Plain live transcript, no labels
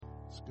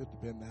It's good to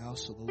be in the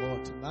house of the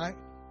Lord tonight.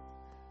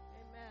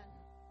 Amen.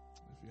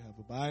 If you have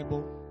a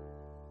Bible,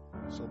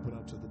 let's open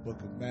up to the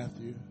book of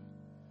Matthew,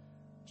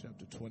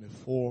 chapter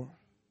 24.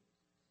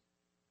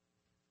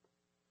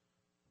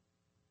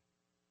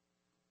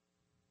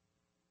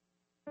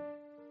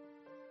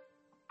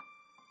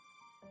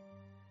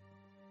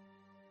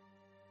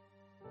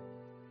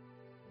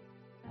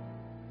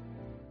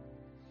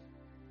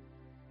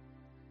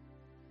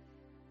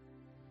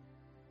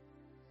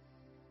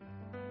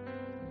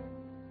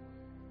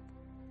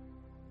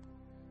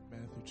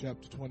 Matthew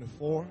chapter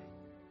 24.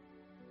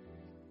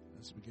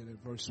 Let's begin at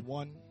verse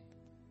 1.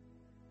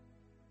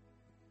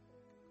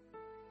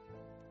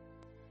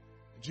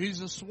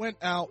 Jesus went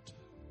out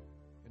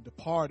and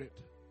departed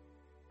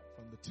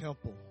from the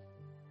temple.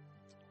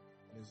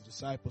 And his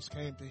disciples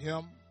came to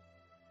him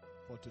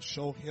for to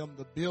show him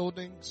the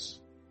buildings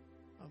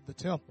of the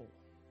temple.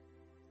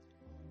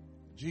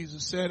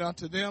 Jesus said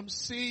unto them,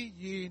 See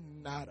ye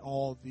not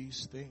all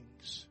these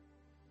things?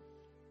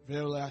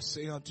 Verily I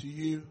say unto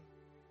you,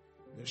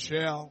 there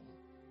shall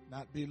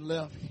not be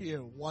left here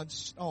one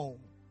stone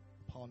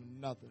upon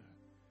another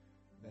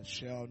that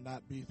shall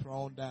not be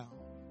thrown down.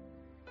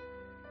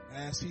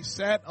 As he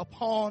sat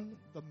upon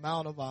the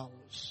Mount of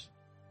Olives,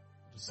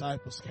 the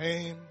disciples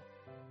came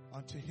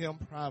unto him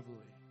privately,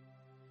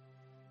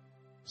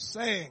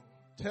 saying,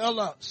 Tell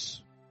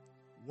us,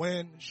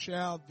 when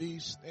shall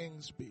these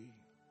things be?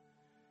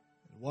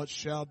 And what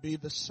shall be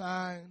the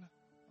sign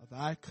of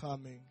thy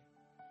coming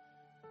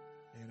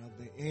and of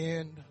the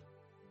end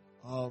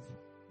of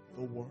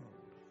the world?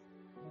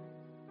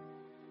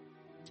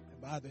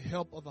 And by the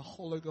help of the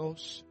Holy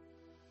Ghost,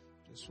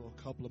 just for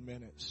a couple of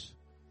minutes,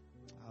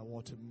 I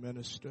want to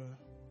minister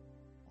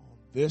on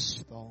this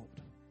thought,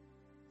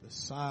 the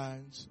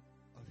signs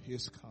of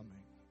his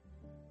coming.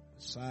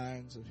 The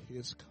signs of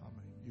his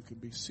coming. You can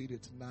be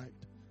seated tonight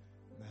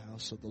in the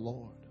house of the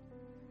Lord.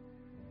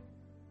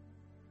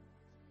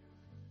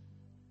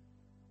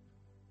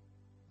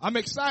 I'm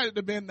excited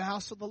to be in the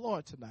house of the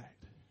Lord tonight.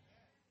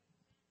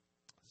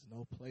 There's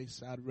no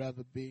place I'd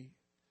rather be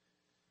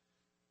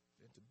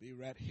than to be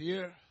right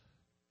here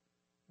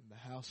in the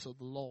house of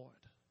the Lord.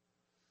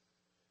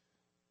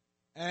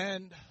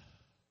 And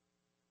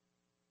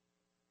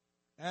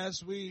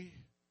as we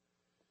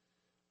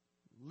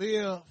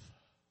live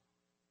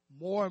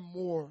more and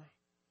more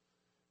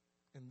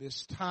in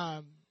this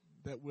time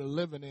that we're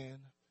living in,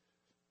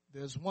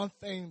 there's one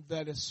thing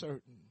that is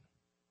certain.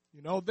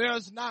 You know,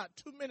 there's not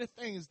too many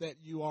things that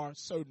you are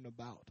certain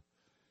about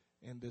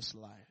in this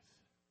life.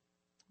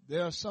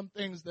 There are some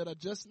things that are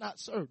just not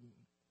certain.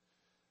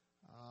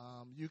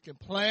 You can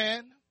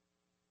plan,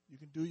 you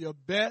can do your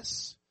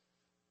best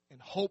in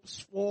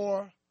hopes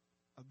for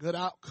a good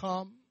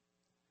outcome,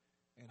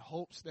 in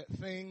hopes that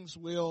things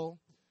will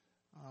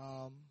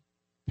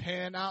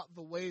pan out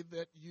the way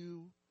that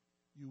you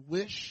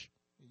wish,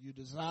 you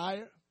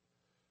desire.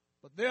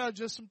 But there are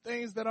just some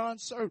things that are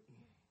uncertain.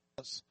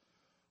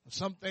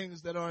 Some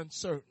things that are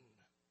uncertain.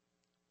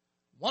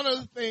 One of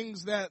the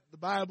things that the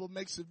Bible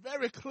makes it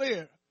very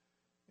clear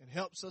and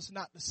helps us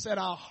not to set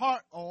our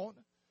heart on,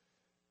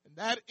 and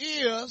that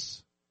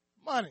is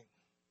money.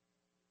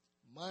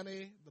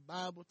 Money, the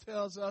Bible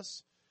tells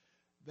us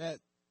that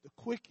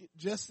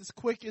just as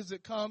quick as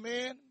it come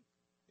in,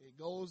 it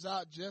goes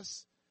out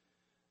just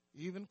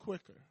even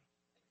quicker.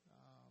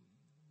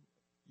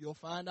 You'll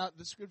find out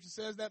the scripture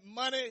says that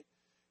money,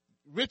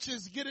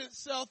 riches get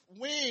itself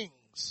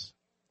wings,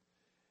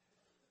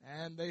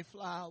 and they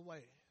fly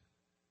away.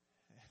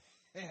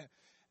 And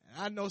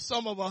I know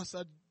some of us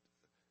are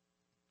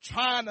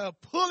trying to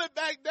pull it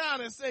back down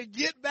and say,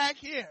 get back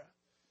here.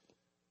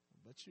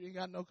 But you ain't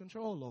got no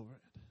control over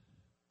it.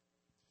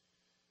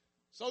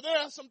 So there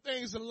are some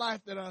things in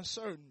life that are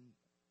uncertain.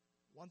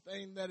 One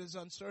thing that is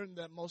uncertain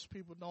that most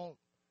people don't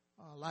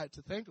like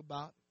to think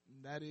about,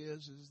 and that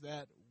is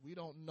that we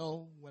don't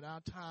know when our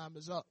time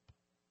is up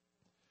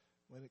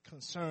when it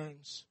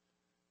concerns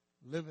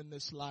living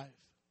this life.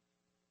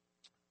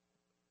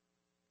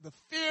 The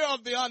fear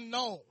of the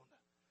unknown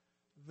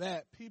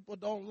that people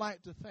don't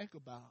like to think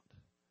about.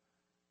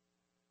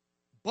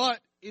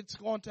 But it's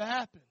going to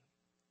happen.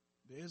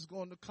 There's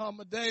going to come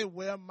a day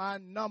where my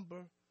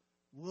number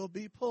will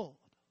be pulled.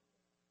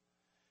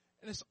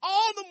 And it's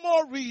all the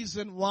more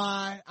reason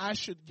why I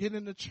should get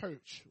into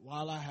church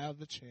while I have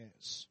the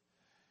chance.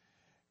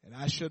 And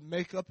I should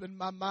make up in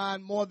my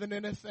mind more than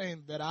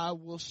anything that I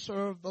will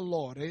serve the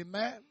Lord.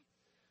 Amen.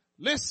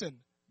 Listen,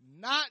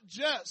 not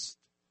just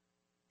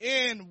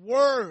in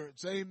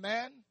words,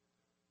 amen,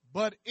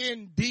 but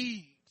in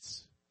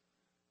deeds,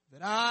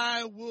 that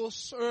I will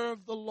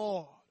serve the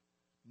Lord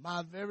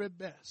my very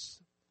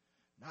best.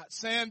 Not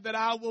saying that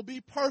I will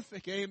be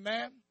perfect,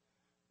 amen,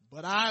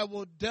 but I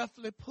will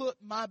definitely put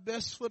my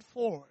best foot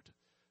forward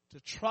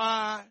to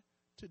try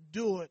to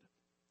do it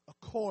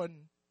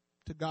according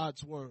to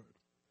God's word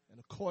and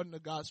according to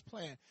God's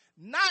plan.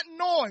 Not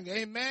knowing,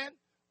 amen,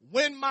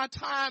 when my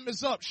time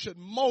is up should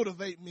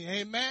motivate me,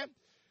 amen,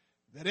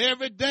 that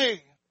every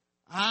day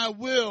I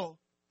will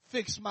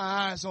fix my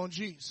eyes on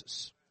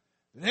Jesus.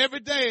 And every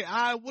day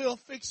I will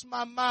fix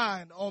my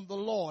mind on the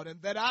Lord,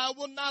 and that I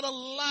will not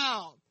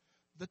allow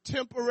the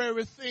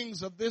temporary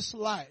things of this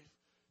life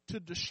to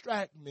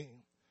distract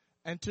me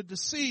and to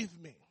deceive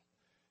me,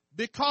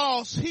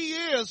 because he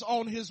is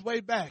on his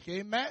way back.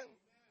 Amen.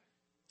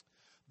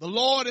 The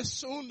Lord is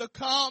soon to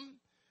come,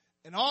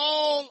 and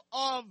all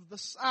of the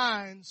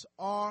signs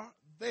are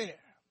there.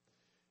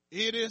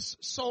 It is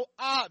so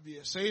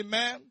obvious,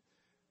 amen,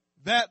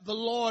 that the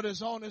Lord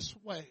is on his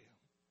way.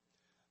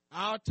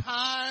 Our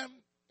time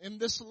in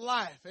this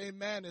life,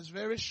 amen, is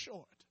very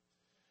short.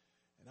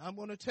 And I'm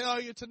going to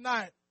tell you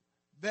tonight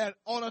that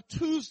on a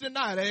Tuesday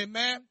night,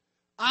 amen,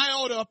 I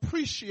ought to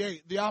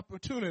appreciate the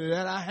opportunity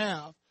that I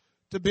have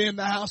to be in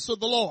the house of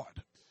the Lord.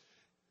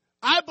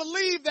 I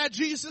believe that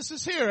Jesus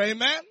is here,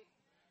 amen.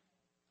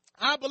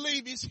 I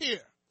believe he's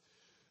here.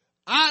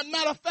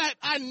 Matter of fact,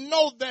 I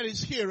know that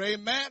he's here,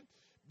 amen,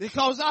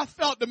 because I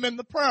felt him in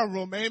the prayer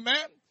room,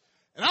 amen.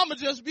 And I'm going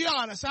to just be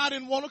honest, I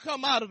didn't want to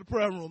come out of the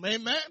prayer room,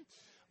 amen.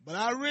 But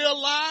I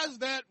realized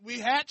that we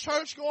had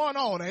church going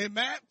on,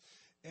 amen,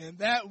 and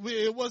that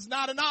it was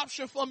not an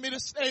option for me to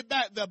stay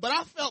back there. But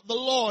I felt the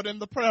Lord in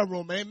the prayer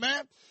room,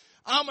 amen.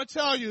 I'm going to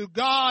tell you,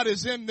 God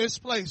is in this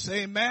place,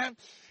 amen.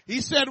 He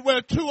said,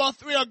 where 2 or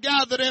 3 are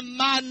gathered in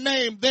my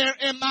name, there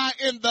am I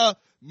in the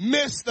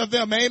midst of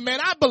them, amen.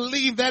 I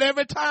believe that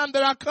every time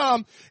that I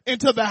come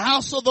into the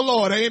house of the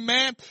Lord,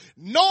 amen,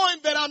 knowing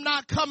that I'm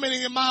not coming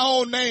in my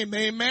own name,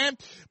 amen,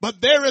 but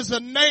there is a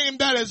name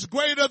that is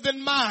greater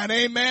than mine,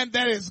 amen,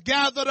 that has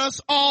gathered us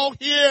all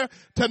here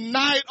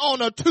tonight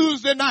on a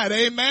Tuesday night,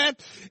 amen,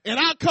 and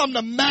I come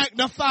to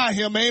magnify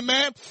him,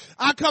 amen.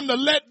 I come to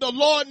let the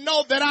Lord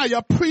know that I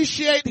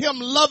appreciate him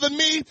loving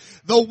me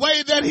the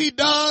way that he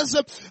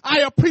does.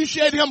 I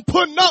appreciate him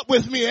putting up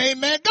with me,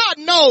 amen.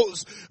 God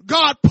knows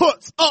God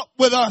puts up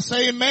with us,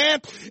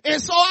 amen.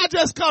 And so I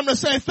just come to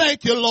say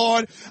thank you,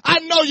 Lord. I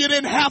know you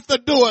didn't have to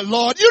do it,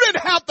 Lord. You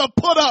didn't have to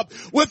put up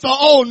with an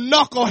old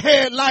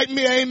knucklehead like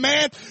me,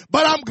 amen.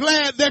 But I'm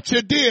glad that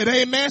you did,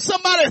 amen.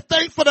 Somebody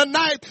thankful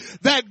tonight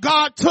that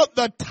God took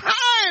the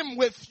time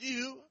with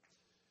you,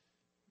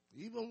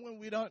 even when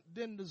we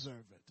didn't deserve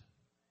it.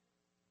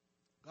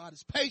 God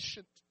is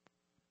patient.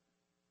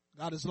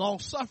 God is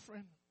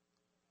long-suffering.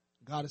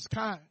 God is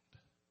kind.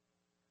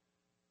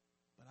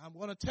 But I'm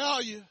going to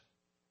tell you,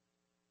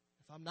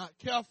 if I'm not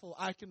careful,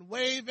 I can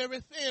wave very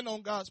thin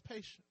on God's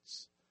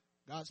patience.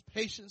 God's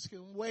patience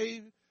can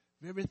wave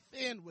very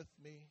thin with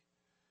me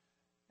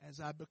as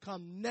I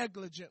become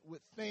negligent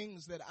with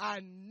things that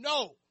I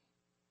know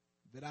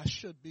that I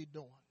should be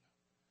doing,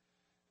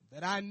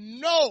 that I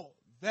know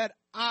that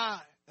I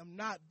am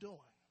not doing.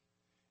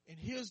 And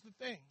here's the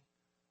thing.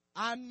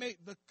 I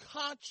make the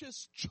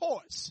conscious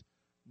choice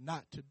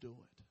not to do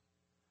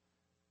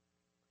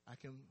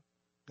it.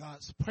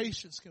 God's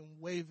patience can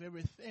weigh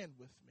very thin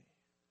with me.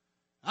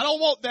 I don't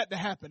want that to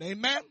happen,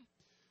 amen.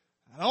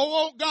 I don't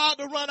want God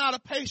to run out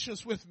of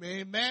patience with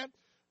me, amen,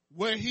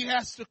 where he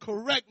has to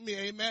correct me,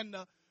 amen,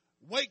 to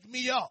wake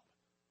me up.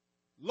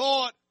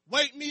 Lord,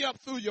 wake me up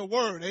through your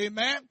word,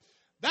 amen.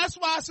 That's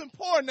why it's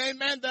important,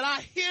 amen, that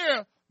I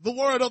hear the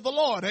word of the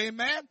Lord,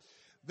 amen,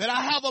 that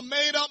I have a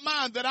made up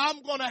mind, that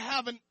I'm going to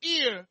have an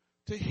ear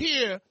to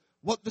hear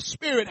what the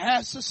Spirit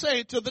has to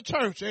say to the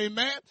church,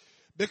 amen,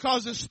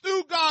 because it's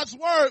through God's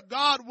word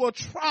God will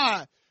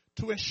try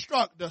to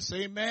instruct us,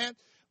 amen.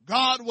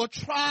 God will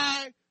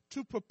try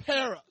to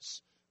prepare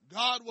us.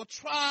 God will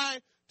try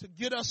to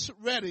get us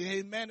ready,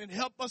 amen, and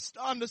help us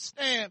to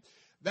understand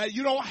that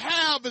you don't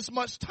have as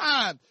much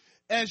time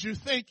as you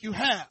think you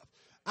have.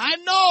 I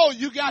know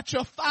you got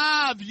your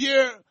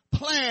 5-year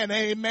plan,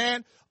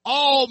 amen,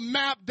 all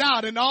mapped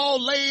out and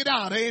all laid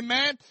out,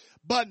 amen,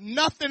 but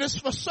nothing is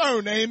for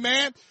certain,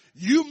 amen.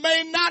 You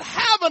may not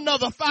have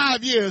another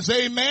 5 years,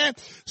 amen.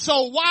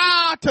 So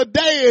while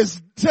today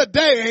is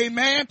today,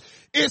 amen,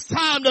 it's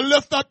time to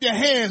lift up your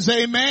hands,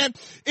 amen.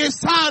 It's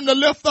time to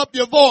lift up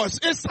your voice.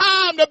 It's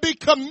time to be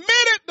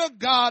committed to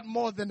God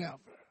more than ever.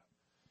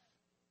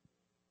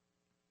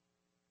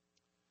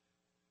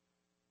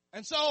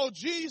 And so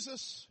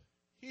Jesus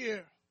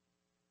here,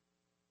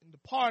 in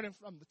departing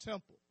from the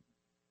temple,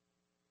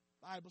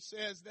 the Bible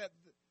says that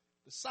the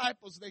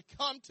disciples, they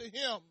come to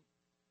him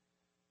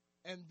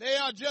and they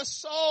are just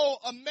so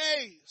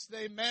amazed,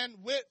 amen,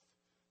 with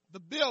the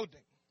building.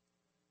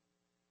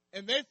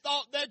 And they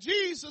thought that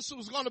Jesus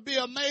was going to be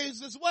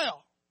amazed as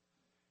well.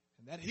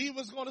 And that he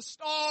was going to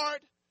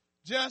start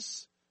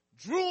just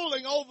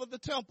drooling over the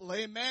temple,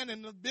 amen,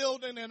 and the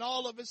building and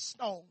all of its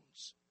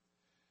stones.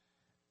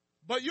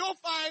 But you'll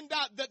find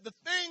out that the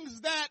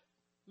things that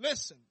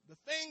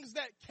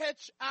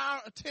catch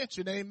our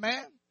attention,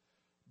 amen,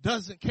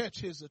 doesn't catch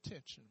his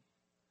attention.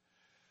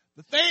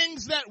 The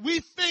things that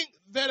we think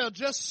that are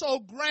just so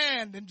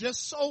grand and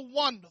just so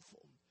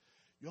wonderful,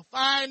 you'll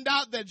find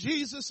out that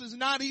Jesus is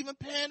not even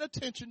paying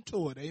attention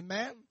to it,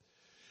 amen.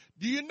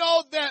 Do you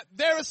know that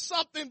there is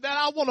something that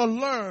I want to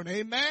learn,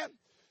 amen?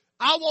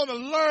 I want to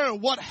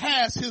learn what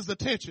has his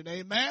attention,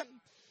 amen.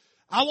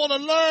 I want to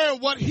learn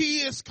what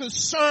he is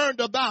concerned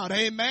about,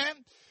 amen.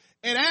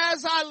 And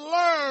as I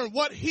learn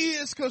what he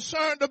is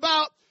concerned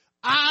about,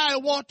 I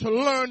want to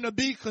learn to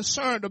be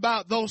concerned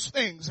about those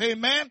things.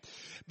 Amen.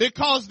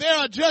 Because there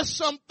are just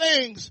some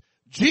things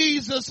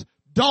Jesus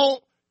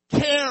don't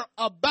care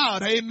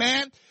about.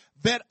 Amen.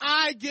 That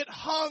I get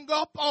hung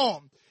up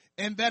on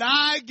and that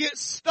I get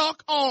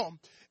stuck on.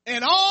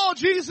 And all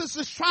Jesus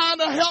is trying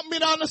to help me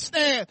to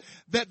understand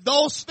that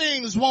those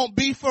things won't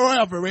be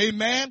forever.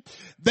 Amen.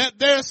 That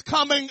there's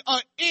coming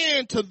an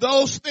end to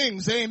those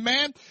things.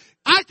 Amen.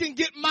 I can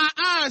get my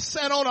eyes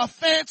set on a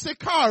fancy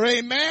car,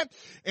 amen,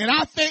 and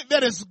I think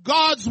that it's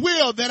God's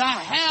will that I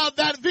have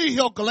that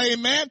vehicle,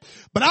 amen,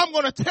 but I'm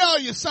going to tell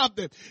you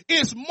something.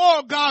 It's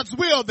more God's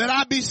will that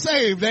I be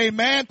saved,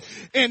 amen,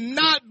 and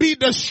not be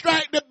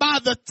distracted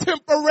by the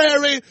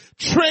temporary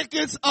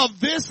trinkets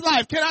of this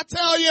life. Can I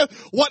tell you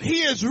what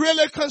he is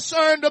really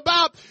concerned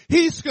about?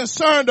 He's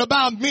concerned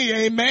about me,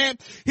 amen.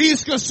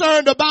 He's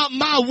concerned about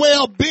my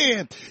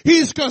well-being.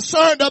 He's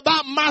concerned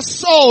about my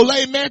soul,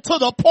 amen, to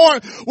the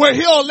point where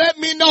he'll let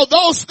me know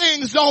those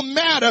things don't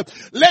matter.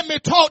 Let me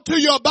talk to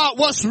you about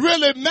what's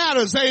really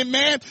matters,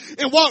 amen,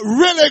 and what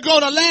really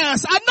gonna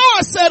last. I know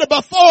I said it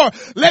before.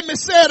 Let me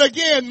say it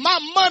again. My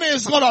money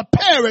is gonna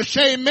perish,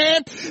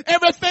 amen.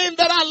 Everything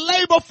that I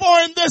labor for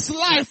in this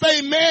life,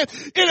 amen,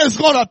 it is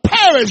gonna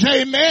perish,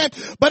 amen.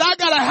 But I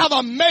gotta have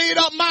a made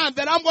up mind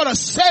that I'm gonna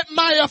set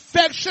my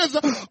affections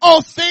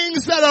on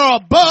things that are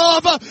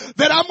above,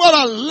 that I'm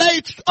gonna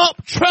lay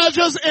up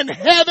treasures in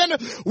heaven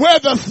where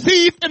the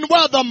thief and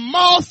where the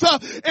moth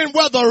and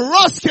where the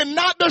rust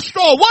cannot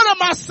destroy. What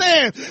am I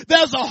saying?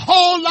 There's a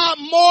whole lot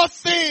more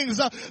things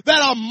that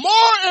are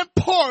more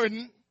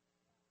important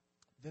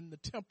than the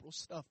temporal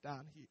stuff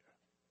down here.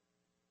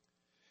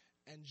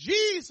 And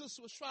Jesus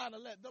was trying to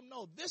let them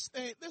know this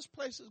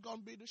place is going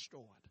to be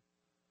destroyed.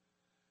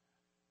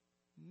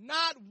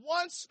 Not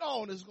one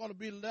stone is going to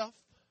be left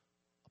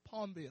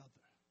upon the other.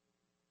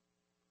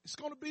 It's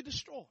going to be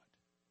destroyed.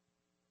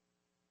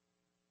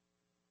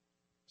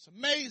 It's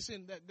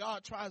amazing that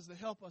God tries to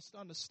help us to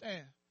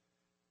understand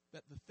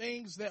that the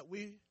things that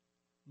we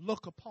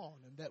look upon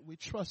and that we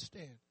trust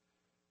in,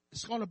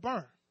 it's going to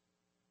burn.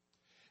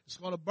 It's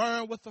going to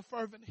burn with a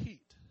fervent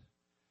heat.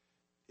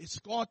 It's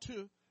going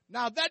to,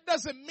 now that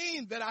doesn't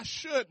mean that I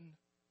shouldn't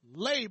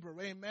labor,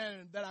 amen,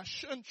 and that I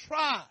shouldn't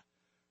try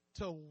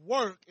to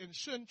work and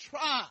shouldn't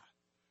try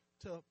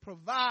to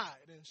provide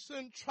and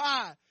shouldn't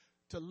try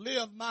to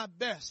live my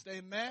best,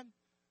 amen.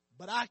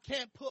 But I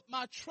can't put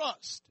my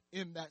trust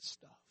in that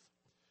stuff.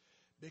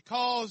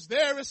 Because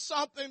there is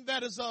something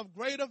that is of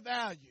greater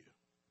value.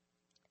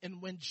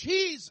 And when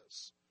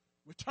Jesus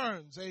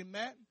returns,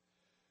 amen,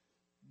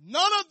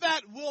 none of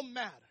that will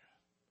matter.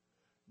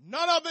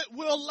 None of it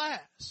will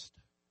last.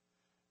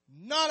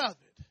 None of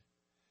it.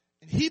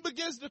 And he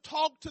begins to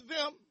talk to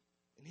them,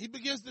 and he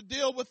begins to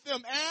deal with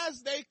them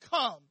as they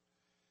come,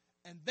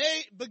 and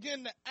they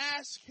begin to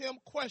ask him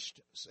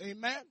questions.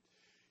 Amen.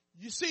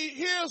 You see,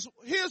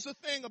 here's the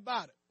thing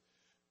about it,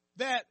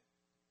 that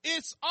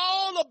it's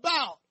all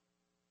about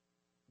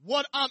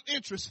what I'm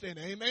interested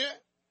in. Amen.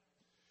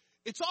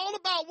 It's all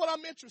about what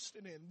I'm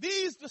interested in.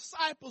 These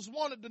disciples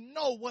wanted to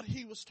know what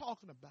he was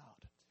talking about,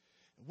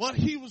 what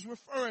he was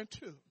referring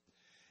to.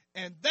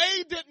 And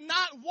they did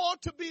not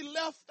want to be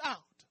left out.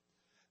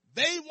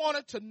 They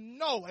wanted to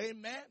know,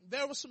 amen.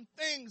 There were some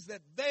things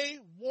that they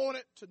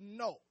wanted to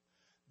know,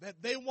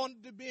 that they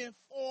wanted to be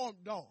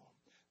informed on,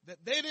 that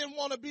they didn't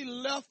want to be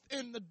left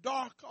in the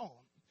dark on.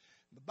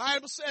 The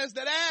Bible says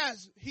that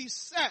as he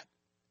sat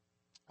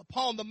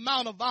upon the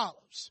Mount of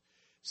Olives,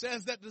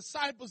 says that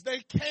disciples, they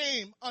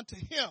came unto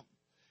him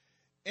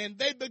and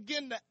they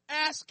began to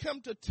ask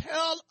him to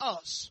tell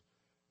us,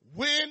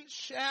 when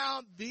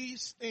shall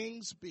these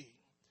things be?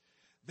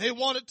 They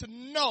wanted to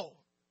know,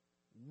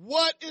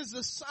 what is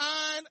the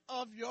sign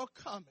of your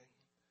coming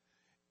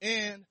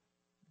and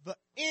the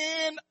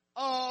end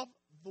of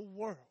the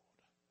world?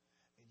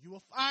 And you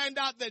will find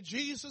out that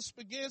Jesus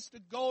begins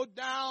to go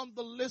down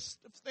the list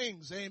of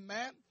things,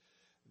 amen,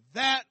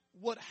 that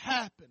would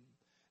happen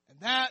and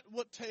that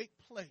would take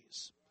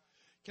place.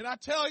 Can I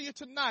tell you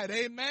tonight,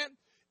 amen,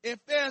 if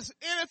there's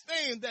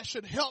anything that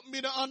should help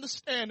me to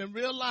understand and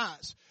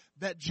realize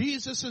that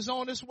Jesus is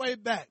on his way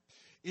back,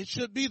 it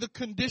should be the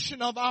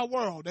condition of our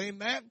world,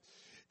 amen.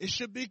 It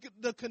should be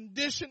the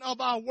condition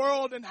of our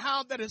world and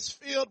how that is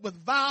filled with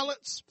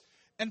violence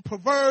and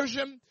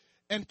perversion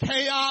and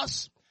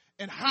chaos,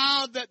 and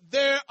how that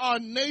there are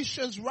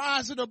nations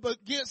rising up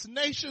against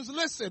nations.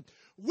 Listen,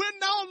 we're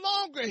no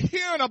longer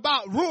hearing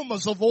about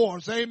rumors of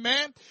wars,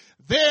 amen.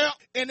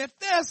 And if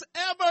there's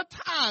ever a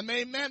time,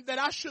 amen, that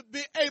I should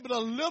be able to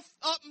lift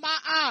up my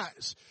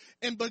eyes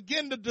and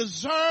begin to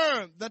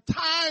discern the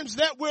times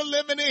that we're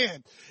living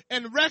in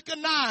and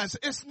recognize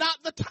it's not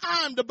the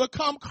time to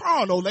become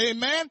carnal,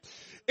 amen.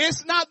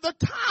 It's not the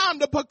time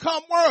to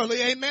become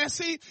worldly, amen.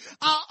 See,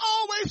 I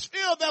always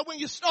feel that when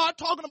you start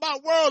talking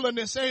about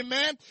worldliness,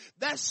 amen,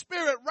 that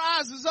spirit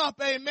rises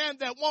up, amen,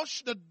 that wants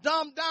you to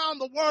dumb down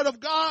the word of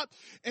God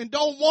and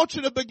don't want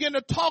you to begin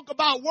to talk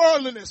about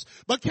worldliness.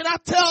 But can I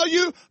tell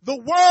you, the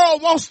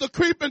world wants to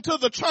creep into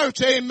the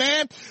church,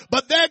 amen,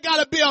 but there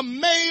gotta be a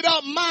made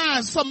up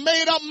mind, some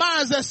made up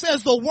minds that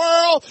says the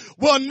world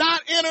will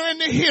not enter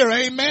into here,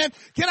 amen.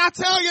 Can I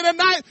tell you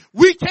tonight,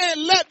 we can't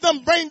let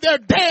them bring their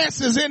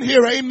dances in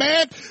here,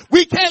 amen.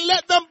 We can't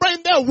let them bring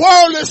their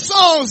worldly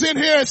songs in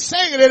here and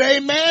sing it,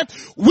 amen.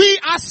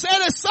 I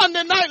said it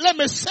Sunday night, let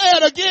me say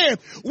it again.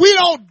 We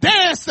don't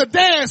dance to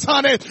dance,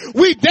 honey.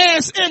 We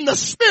dance in the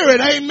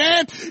spirit,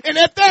 amen. And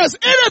if there's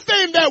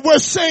anything that we're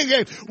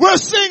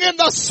singing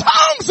the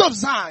songs of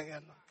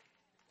Zion.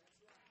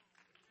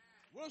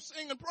 We're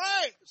singing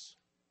praise.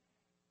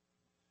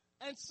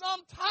 And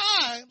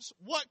sometimes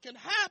what can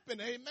happen,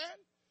 amen,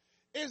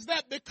 is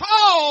that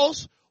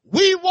because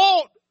we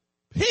want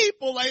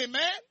people,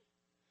 amen,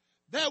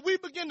 that we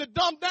begin to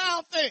dumb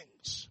down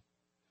things.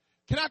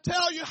 Can I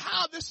tell you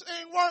how this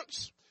thing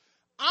works?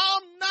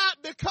 I'm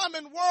not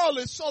becoming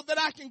worldly so that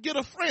I can get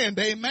a friend,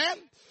 amen.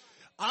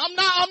 I'm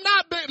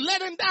not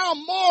letting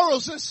down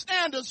morals and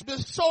standards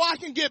so I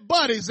can get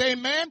buddies,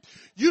 amen.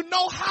 You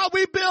know how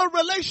we build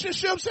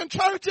relationships in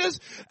churches?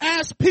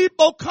 As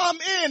people come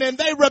in and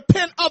they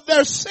repent of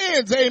their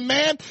sins,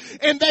 amen,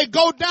 and they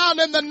go down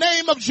in the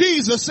name of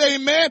Jesus,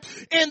 amen,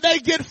 and they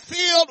get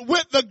filled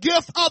with the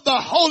gift of the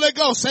Holy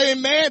Ghost,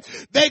 amen.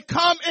 They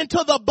come into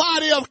the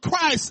body of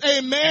Christ,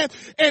 amen,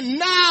 and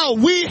now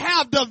we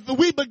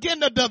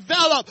begin to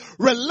develop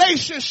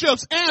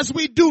relationships as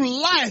we do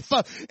life,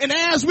 and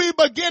as we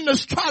begin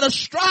to try to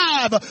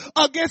strive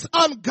against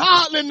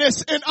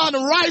ungodliness and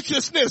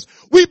unrighteousness,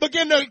 we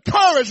begin to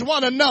encourage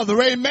one another,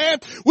 amen.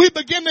 We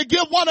begin to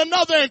give one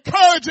another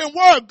encouraging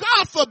word.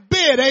 God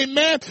forbid,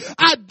 amen,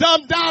 I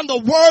dumb down the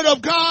word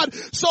of God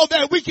so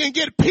that we can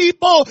get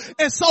people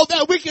and so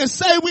that we can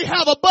say we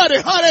have a buddy,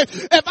 honey.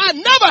 If I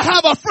never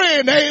have a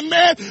friend,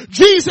 amen,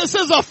 Jesus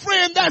is a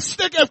friend that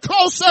sticketh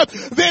closer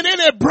than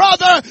any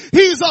brother.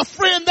 He's a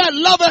friend that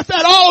loveth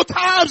at all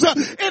times.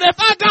 And if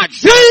I got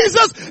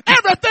Jesus,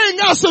 everything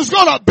else is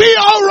gonna be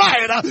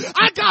alright.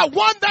 I got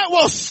one that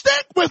will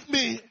stick with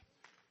me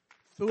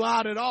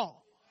throughout it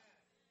all.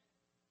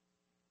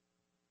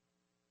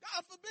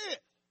 God forbid.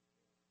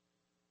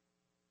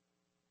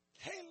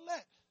 Can't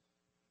let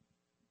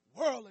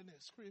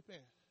worldliness creep in.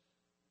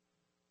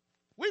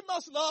 We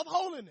must love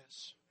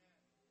holiness.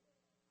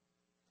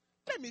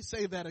 Let me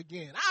say that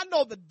again. I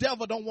know the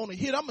devil don't want to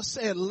hear it. I'm going to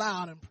say it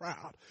loud and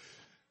proud.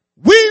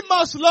 We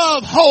must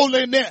love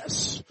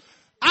holiness.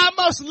 I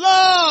must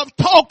love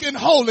talking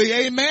holy,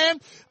 amen.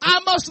 I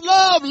must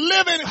love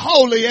living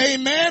holy,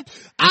 amen.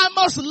 I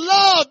must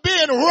love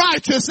being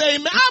righteous,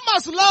 amen. I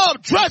must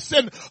love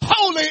dressing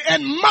holy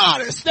and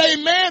modest,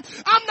 amen.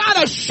 I'm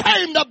not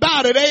ashamed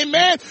about it,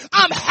 amen.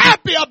 I'm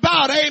happy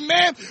about it,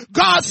 amen.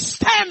 God's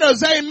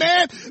standards,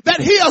 amen,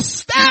 that He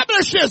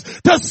establishes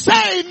to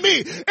save me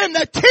and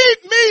to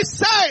keep me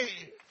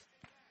saved.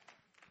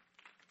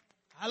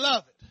 I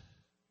love it.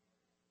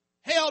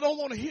 Hell don't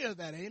want to hear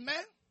that,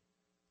 amen.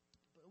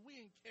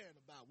 Caring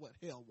about what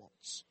hell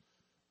wants.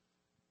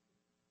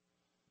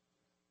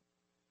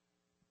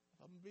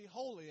 I'm going to be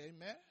holy,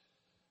 amen.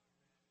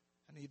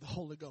 I need the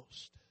Holy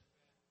Ghost.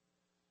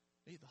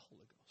 I need the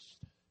Holy Ghost.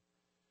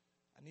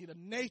 I need a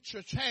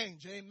nature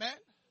change, amen.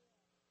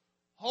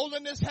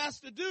 Holiness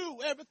has to do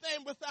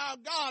everything with our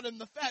God and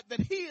the fact that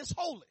He is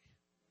holy.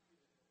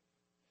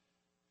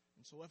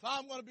 And so if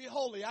I'm going to be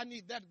holy, I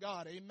need that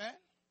God, amen.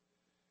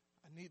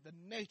 I need the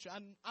nature.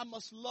 I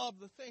must love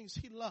the things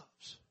He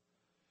loves.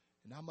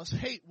 And I must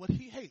hate what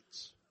He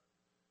hates.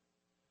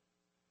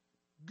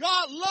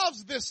 God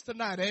loves this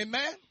tonight,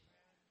 amen.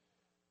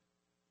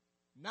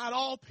 Not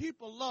all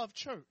people love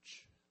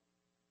church.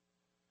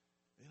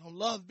 They don't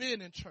love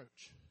being in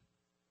church.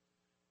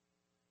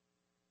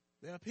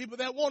 There are people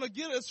that want to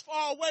get as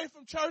far away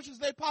from church as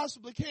they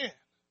possibly can. And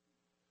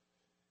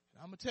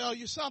I'm going to tell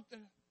you something.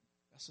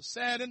 That's a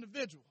sad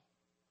individual.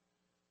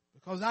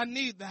 Because I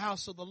need the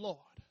house of the Lord.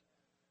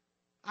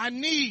 I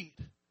need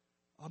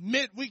a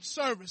midweek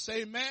service,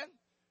 amen.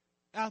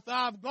 After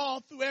I've gone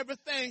through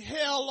everything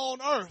hell on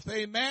earth,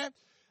 amen.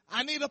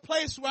 I need a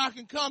place where I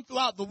can come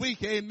throughout the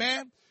week,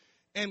 amen.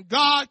 And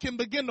God can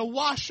begin to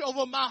wash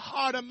over my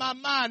heart and my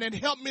mind and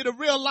help me to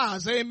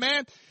realize,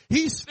 amen,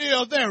 He's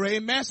still there,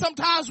 amen.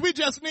 Sometimes we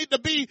just need to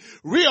be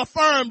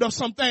reaffirmed of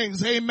some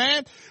things,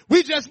 amen.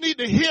 We just need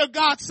to hear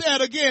God say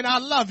it again, I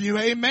love you,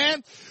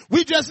 amen.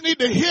 We just need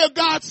to hear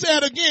God say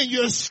it again,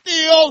 you're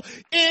still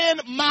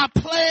in my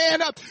plan.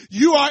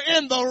 You are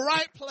in the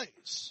right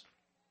place.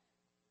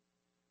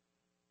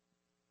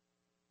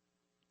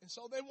 And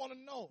so they want to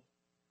know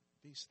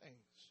these things.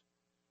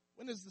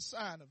 When is the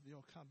sign of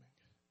your coming?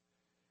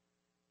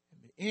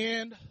 In the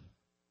end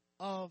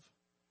of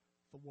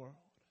the world.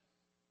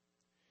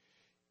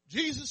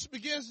 Jesus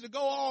begins to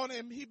go on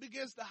and He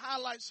begins to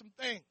highlight some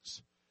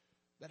things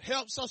that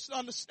helps us to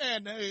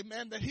understand,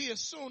 amen, that He is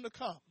soon to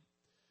come.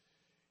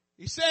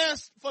 He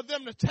says for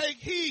them to take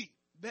heed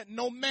that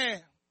no man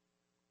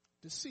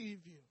deceive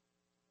you.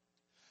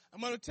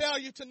 I'm going to tell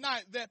you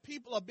tonight that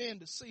people are being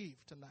deceived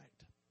tonight.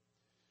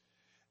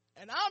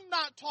 And I'm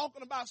not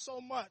talking about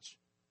so much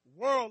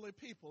worldly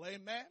people,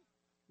 amen.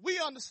 We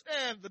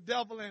understand the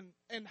devil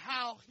and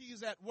how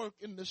he's at work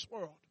in this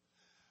world.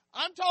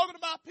 I'm talking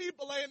about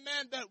people,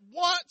 amen, that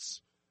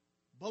once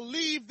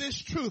believed this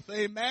truth,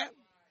 amen.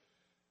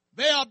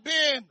 They are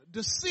being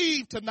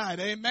deceived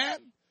tonight, amen,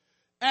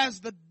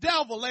 as the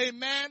devil,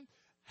 amen,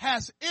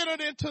 has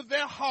entered into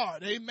their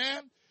heart,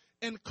 amen,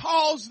 and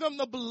caused them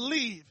to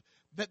believe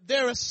that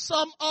there is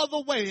some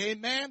other way,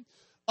 amen,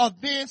 of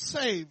being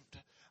saved.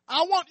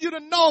 I want you to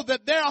know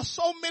that there are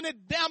so many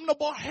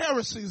damnable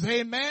heresies,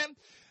 amen,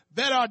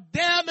 that are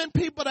damning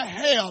people to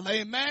hell,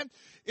 amen.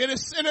 It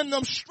is sending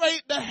them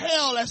straight to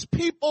hell as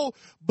people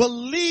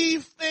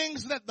believe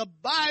things that the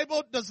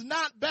Bible does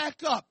not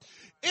back up.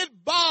 It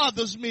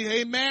bothers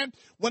me, amen,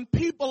 when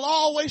people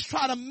always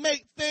try to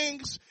make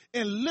things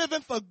in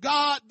living for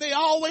God, they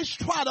always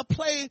try to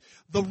play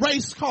the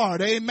race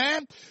card,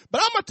 amen.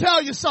 But I'm going to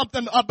tell you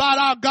something about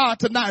our God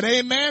tonight,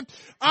 amen.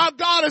 Our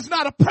God is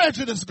not a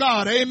prejudiced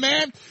God,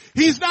 amen.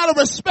 He's not a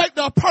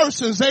respecter of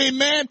persons,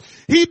 amen.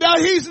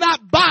 He's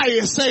not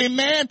biased,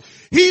 amen.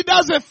 He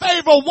doesn't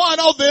favor one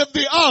over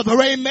the other,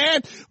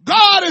 amen.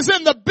 God is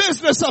in the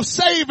business of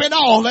saving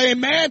all,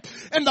 amen.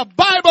 And the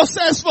Bible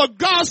says, for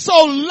God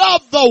so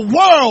loved the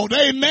world,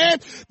 amen.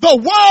 The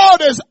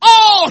world is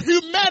all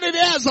humanity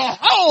as a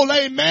whole,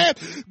 amen.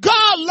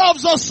 God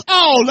loves us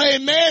all,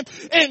 amen.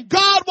 And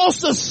God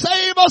wants to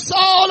save us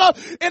all.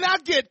 And I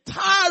get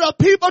tired of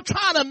people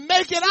trying to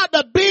make it out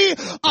to be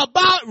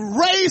about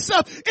race.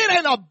 It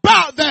ain't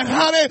about that,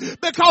 honey,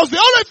 because the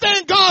only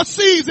thing God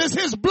sees is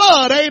his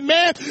blood,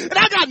 amen. And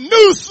I got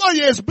news for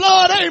you. His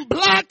blood ain't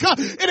black and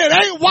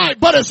it ain't white,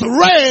 but it's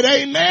red,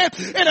 amen.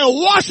 And it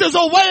washes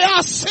away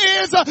our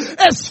sins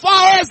as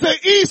far as the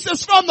east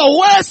is from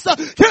the west.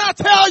 Can I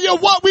tell you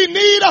what we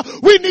need?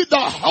 We need the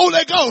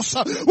Holy Ghost.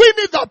 We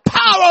need the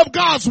power of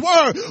God's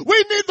word.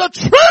 We need the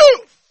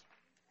truth.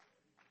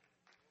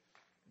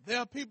 There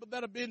are people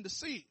that are being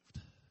deceived.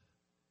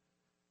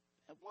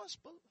 That once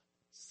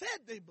said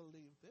they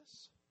believed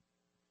this.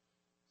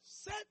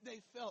 Said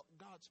they felt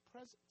God's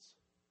presence.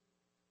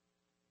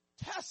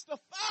 Testified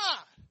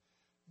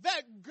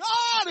that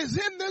God is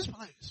in this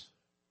place.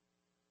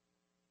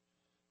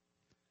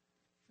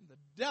 And the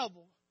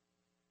devil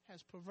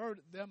has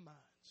perverted their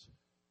minds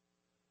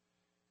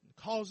and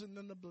causing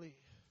them to believe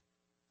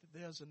that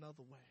there's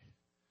another way.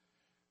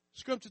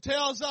 Scripture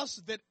tells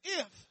us that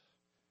if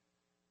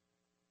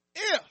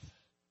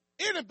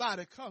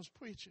anybody comes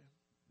preaching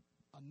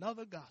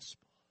another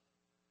gospel,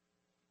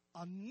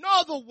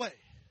 another way,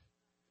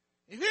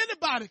 if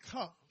anybody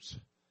comes,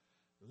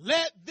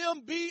 let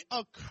them be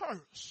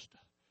accursed.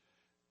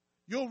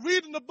 You'll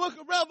read in the book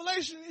of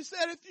Revelation, he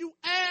said, if you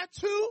add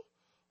to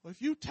or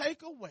if you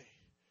take away,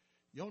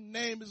 your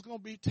name is going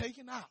to be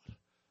taken out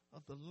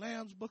of the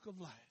Lamb's book of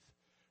life.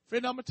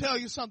 Friend, I'm going to tell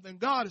you something.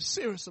 God is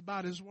serious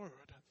about his word.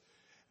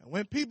 And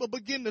when people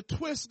begin to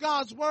twist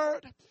God's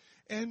word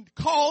and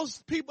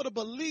cause people to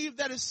believe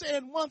that it's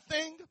saying one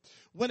thing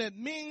when it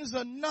means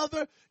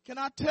another, can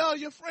I tell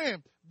you,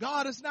 friend,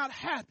 God is not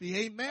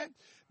happy, amen.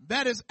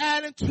 That is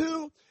added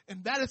to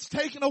and that is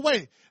taken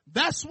away.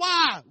 That's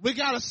why we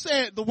got to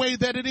say it the way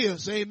that it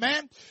is,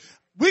 amen.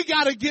 We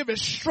got to give it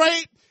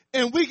straight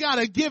and we got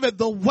to give it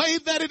the way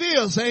that it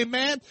is,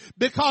 amen.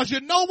 Because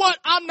you know what?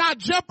 I'm not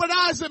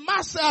jeopardizing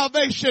my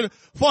salvation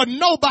for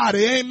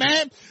nobody,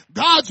 amen.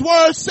 God's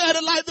word said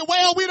it like the way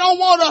we don't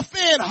want to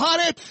offend,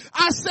 honey.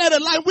 I said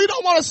it like we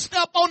don't want to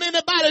step on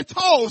anybody's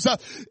toes.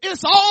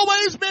 It's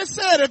always been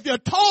said if your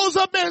toes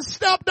have been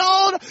stepped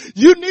on,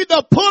 you need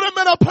to put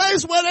them in a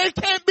place where they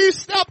can't be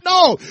stepped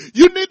on.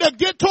 You need to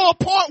get to a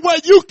point where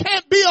you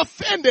can't be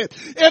offended.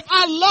 If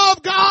I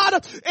love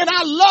God and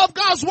I love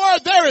God's word,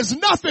 there is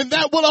nothing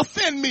that will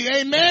offend me,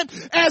 amen.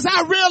 As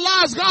I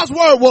realize God's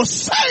word will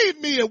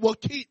save me, it will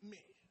keep me.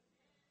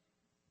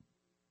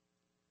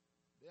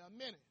 There are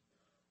many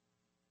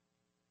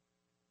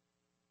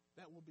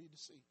that will be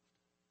deceived.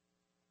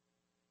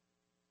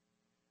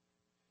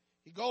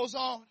 He goes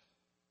on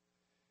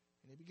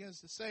and he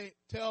begins to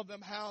tell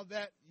them how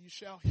that you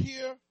shall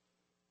hear of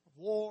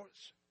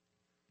wars,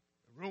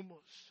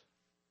 rumors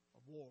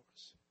of wars.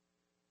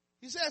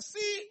 He says,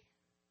 see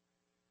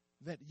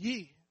that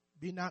ye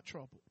be not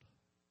troubled.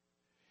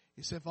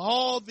 He said, for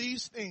all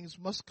these things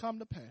must come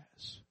to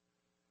pass,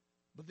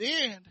 but the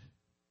end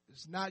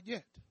is not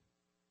yet.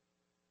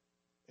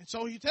 And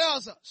so he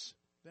tells us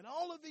that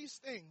all of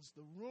these things,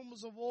 the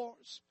rumors of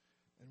wars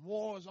and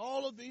wars,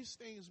 all of these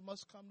things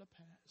must come to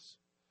pass.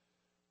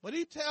 But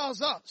he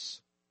tells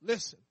us,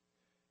 listen,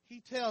 he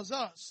tells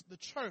us, the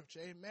church,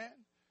 amen,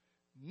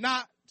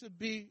 not to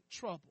be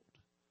troubled.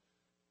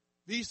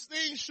 These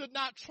things should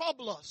not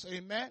trouble us,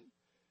 amen,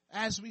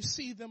 as we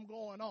see them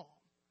going on,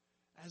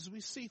 as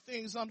we see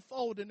things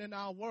unfolding in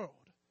our world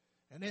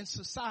and in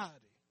society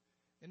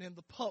and in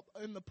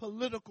the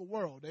political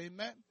world,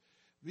 amen.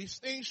 These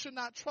things should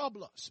not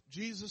trouble us.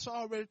 Jesus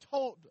already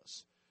told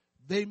us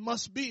they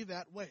must be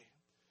that way.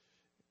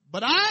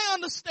 But I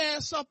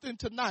understand something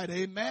tonight,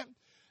 amen,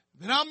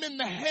 that I'm in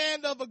the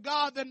hand of a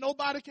God that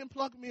nobody can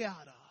pluck me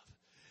out of.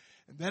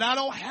 And that I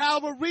don't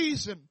have a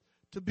reason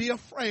to be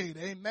afraid,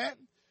 amen.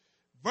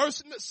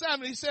 Verse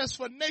 7, he says,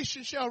 for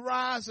nation shall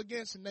rise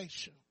against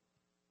nation,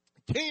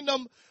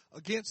 kingdom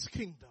against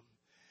kingdom.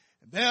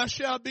 And there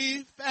shall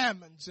be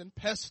famines and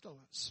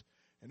pestilence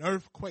and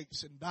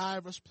earthquakes in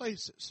divers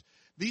places.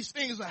 These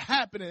things are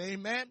happening,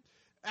 amen,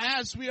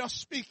 as we are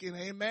speaking,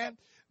 amen.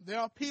 There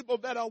are people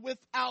that are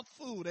without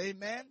food,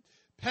 amen.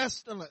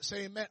 Pestilence,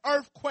 amen.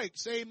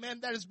 Earthquakes,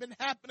 amen. That has been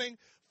happening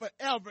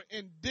forever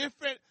in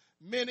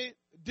many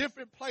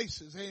different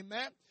places,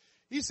 amen.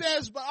 He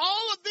says, but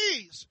all of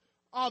these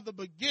are the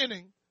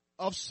beginning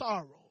of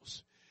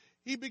sorrows.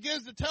 He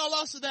begins to tell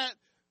us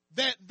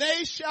that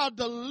they shall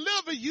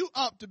deliver you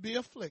up to be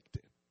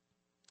afflicted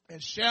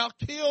and shall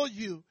kill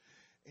you,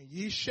 and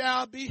ye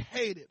shall be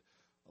hated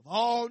of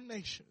all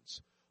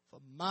nations for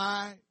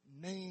my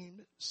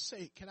name's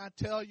sake. Can I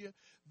tell you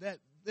that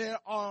there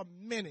are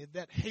many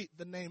that hate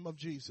the name of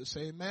Jesus,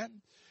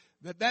 amen?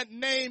 That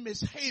name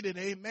is hated,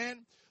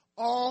 amen,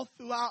 all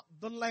throughout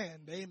the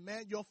land,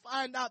 amen. You'll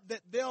find out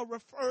that they'll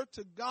refer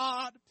to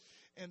God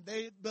and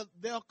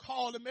they'll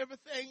call him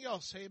everything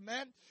else,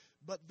 amen.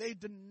 But they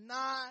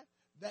deny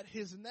that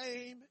his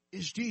name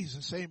is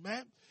Jesus,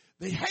 amen.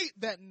 They hate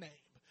that name,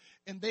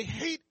 and they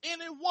hate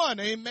anyone,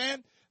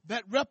 amen,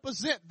 that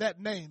represent that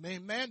name,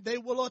 amen. They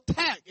will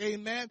attack,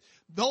 amen,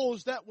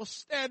 those that will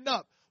stand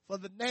up for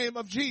the name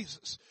of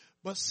Jesus.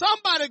 But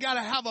somebody got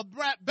to have a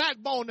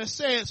backbone that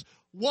says,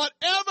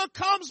 whatever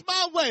comes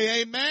my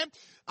way, amen,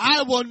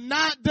 I will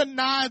not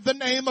deny the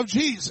name of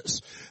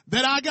Jesus.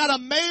 That I got a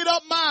made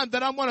up mind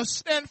that I'm going to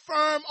stand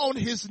firm on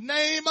his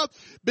name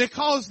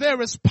because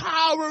there is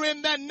power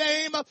in that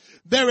name.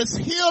 There is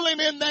healing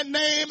in that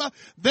name.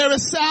 There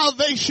is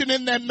salvation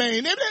in that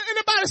name.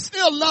 Anybody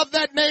still love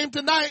that name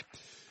tonight?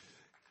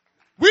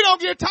 We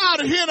don't get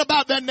tired of hearing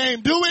about that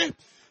name, do we?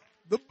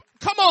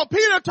 Come on,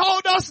 Peter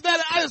told us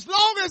that as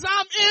long as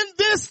I'm in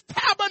this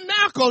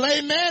tabernacle,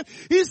 amen,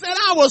 he said,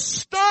 I will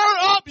stir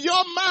up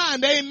your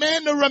mind,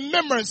 amen, to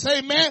remembrance,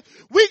 amen.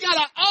 We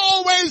gotta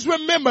always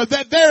remember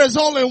that there is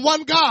only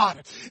one God,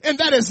 and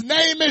that his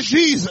name is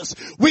Jesus.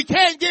 We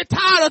can't get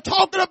tired of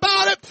talking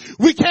about it.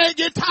 We can't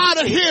get tired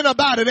of hearing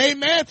about it,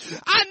 amen.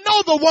 I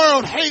know the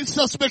world hates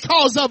us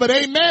because of it,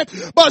 amen,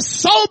 but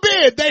so be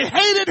it. They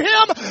hated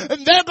him,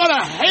 and they're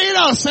gonna hate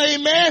us,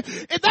 amen.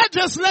 And that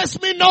just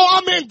lets me know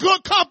I'm in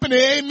good company.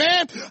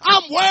 Amen.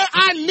 I'm where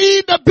I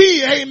need to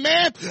be.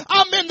 Amen.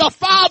 I'm in the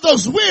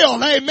Father's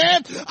will.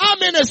 Amen.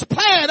 I'm in his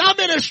plan. I'm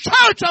in his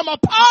church. I'm a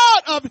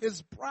part of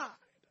his bride.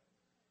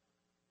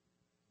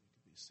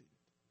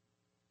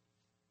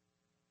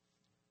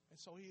 And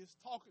so he is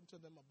talking to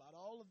them about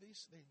all of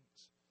these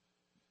things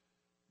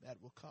that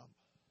will come.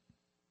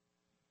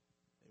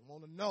 They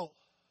want to know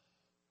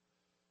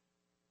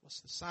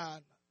what's the sign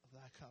of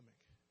thy coming,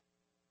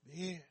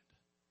 the end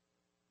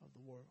of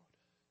the world.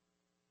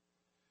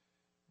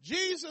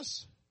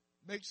 Jesus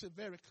makes it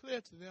very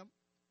clear to them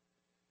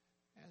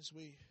as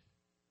we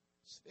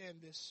stand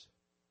this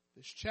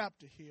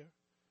chapter here.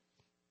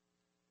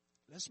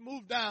 Let's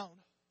move down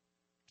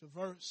to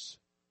verse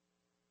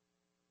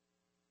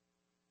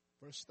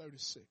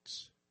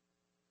 36.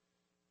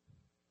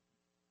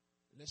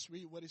 Let's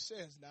read what he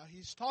says. Now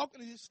he's talking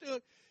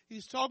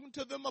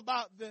to them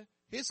about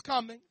his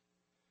coming,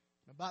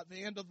 about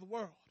the end of the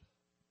world.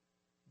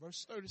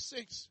 Verse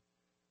 36,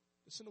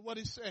 listen to what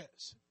he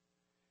says.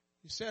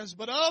 He says,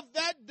 but of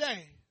that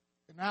day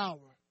and hour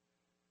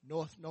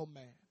knoweth no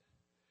man.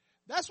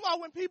 That's why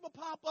when people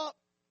pop up,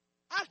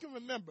 I can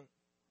remember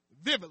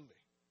vividly.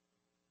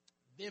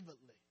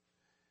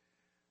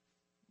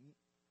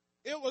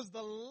 It was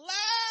the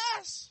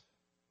last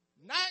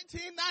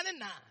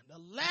 1999, the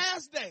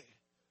last day,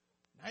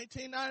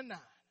 1999.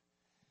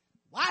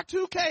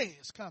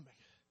 Y2K is coming.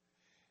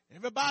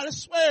 Everybody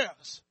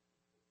swears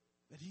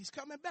that he's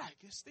coming back.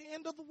 It's the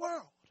end of the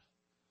world.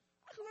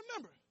 I can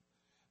remember.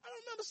 I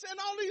remember seeing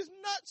all these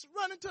nuts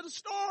running to the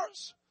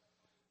stores,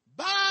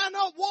 buying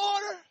up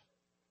water,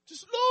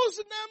 just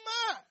losing their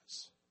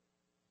minds.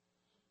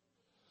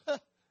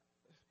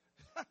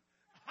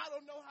 I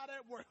don't know how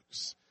that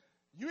works.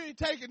 You ain't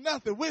taking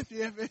nothing with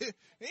you. If it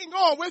ain't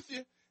going with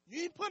you,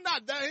 you ain't putting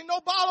out that. Ain't no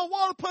bottle of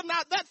water putting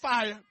out that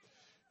fire.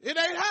 It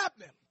ain't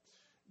happening.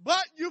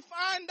 But you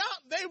find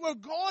out they were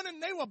going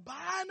and they were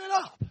buying it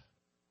up.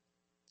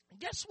 And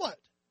guess what?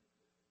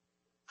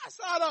 I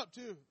saw it up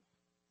too.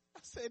 I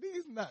said,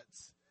 these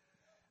nuts.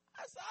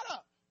 I sat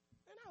up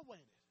and I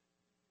waited.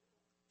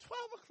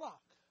 12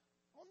 o'clock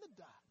on the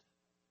dot.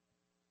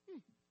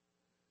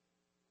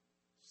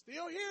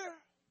 Still here.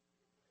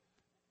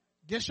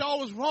 Guess y'all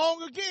was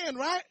wrong again,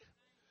 right?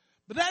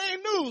 But that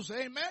ain't news,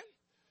 amen.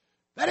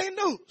 That ain't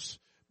news.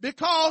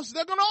 Because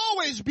they're going to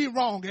always be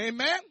wrong,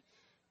 amen.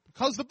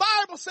 Because the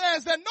Bible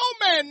says that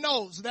no man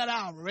knows that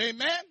hour,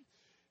 amen.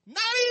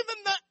 Not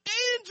even the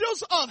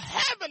angels of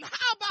heaven.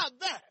 How about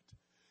that?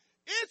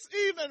 It's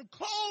even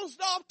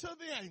closed off to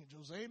the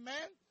angels. Amen.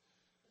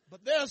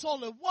 But there's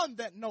only one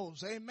that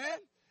knows. Amen.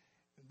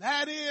 And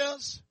that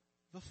is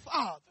the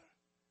Father.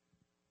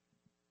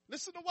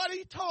 Listen to what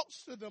he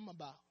talks to them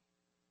about.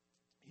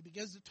 He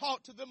begins to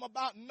talk to them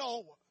about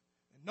Noah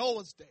and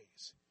Noah's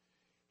days.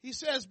 He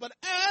says, but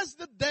as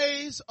the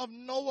days of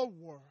Noah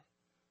were,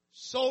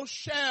 so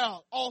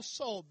shall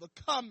also the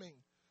coming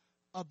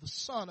of the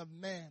Son of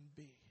Man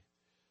be.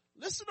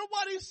 Listen to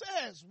what he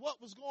says,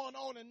 what was going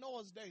on in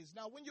Noah's days.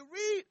 Now, when you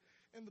read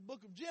in the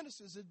book of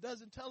Genesis, it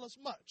doesn't tell us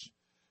much.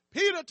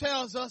 Peter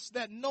tells us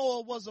that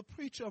Noah was a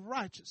preacher of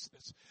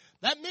righteousness.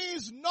 That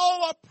means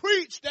Noah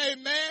preached,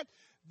 amen,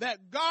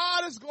 that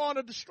God is going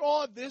to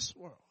destroy this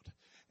world.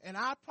 And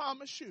I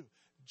promise you,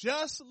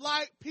 just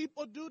like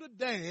people do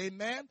today,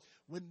 amen,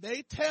 when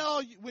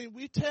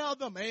we tell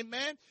them,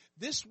 amen,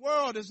 this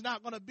world is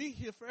not going to be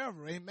here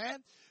forever, amen,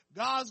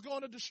 God's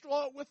going to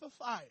destroy it with a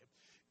fire.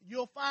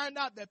 You'll find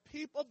out that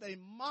people, they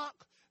mock,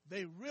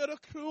 they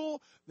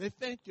ridicule, they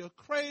think you're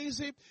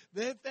crazy,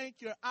 they think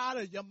you're out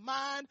of your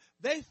mind.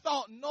 They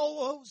thought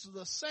Noah was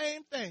the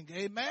same thing,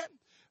 amen.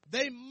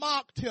 They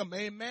mocked him,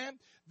 amen.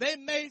 They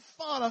made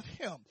fun of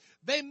him.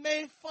 They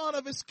made fun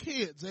of his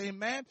kids,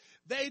 amen.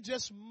 They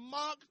just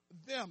mocked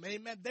them,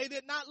 amen. They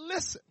did not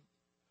listen.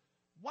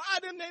 Why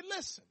didn't they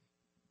listen?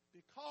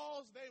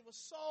 Because they were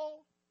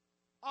so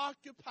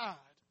occupied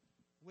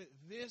with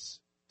this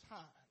time,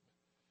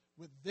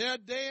 with their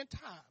day and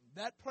time,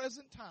 that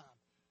present time.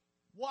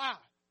 Why?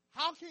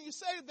 How can you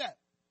say that?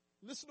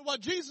 Listen to what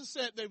Jesus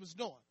said they was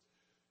doing.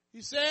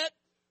 He said,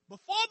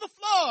 before the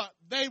flood,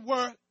 they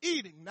were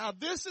eating. Now,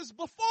 this is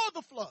before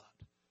the flood.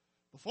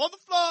 Before the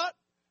flood,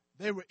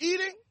 they were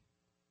eating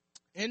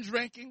and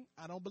drinking.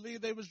 I don't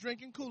believe they was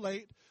drinking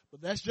Kool-Aid,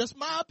 but that's just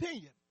my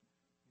opinion.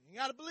 You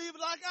got to believe it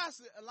like I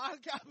said.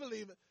 Like I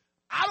believe it.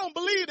 I don't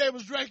believe they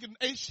was drinking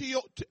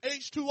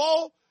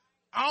H2O.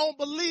 I don't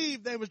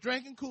believe they was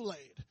drinking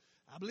Kool-Aid.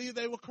 I believe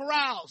they were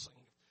carousing.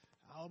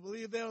 I don't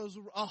believe there was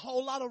a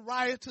whole lot of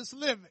riotous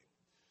living.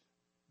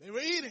 They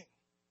were eating,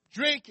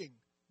 drinking,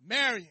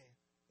 marrying,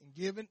 and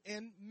giving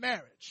in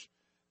marriage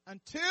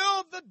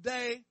until the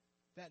day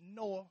that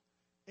Noah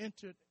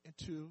entered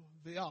into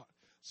the ark.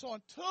 So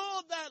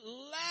until that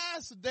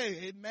last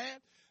day, amen,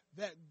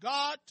 that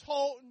God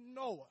told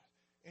Noah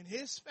and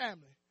his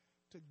family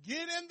to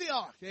get in the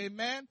ark,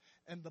 amen,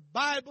 and the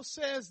Bible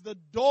says the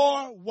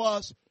door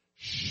was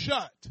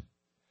shut.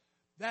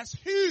 That's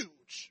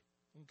huge,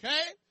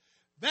 okay?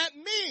 That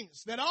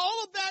means that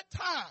all of that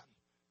time,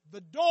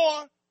 the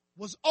door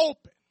was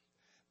open.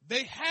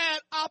 They had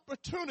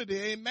opportunity,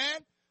 amen,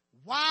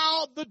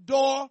 while the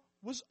door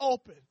was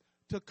open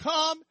to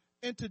come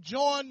and to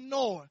join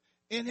Noah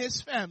and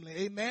his family,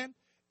 amen,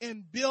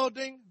 in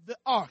building the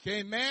ark,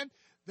 amen.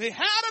 They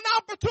had an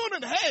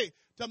opportunity, hey,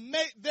 to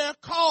make their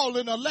call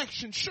in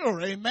election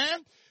sure,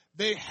 amen.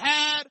 They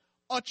had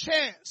a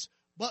chance,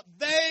 but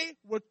they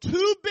were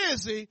too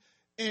busy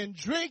in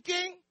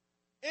drinking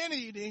and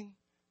eating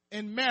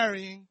and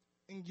marrying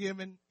and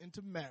giving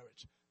into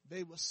marriage.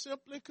 They were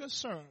simply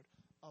concerned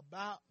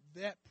about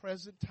that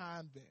present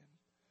time then.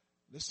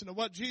 Listen to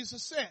what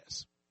Jesus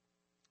says.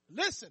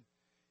 Listen,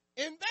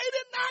 and they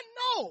did not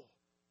know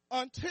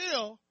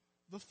until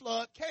the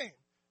flood came.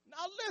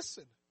 Now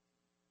listen,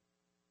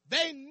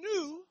 they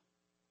knew,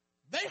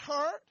 they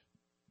heard,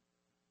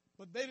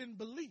 but they didn't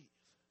believe.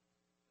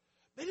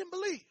 They didn't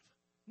believe.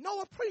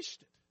 Noah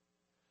preached it.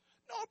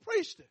 Noah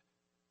preached it.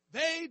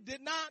 They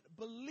did not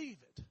believe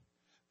it.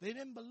 They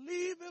didn't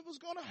believe it was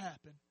going to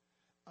happen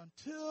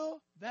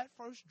until that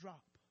first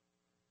drop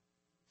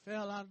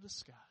fell out of the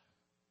sky.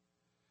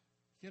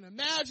 You can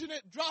imagine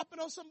it dropping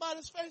on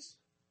somebody's face?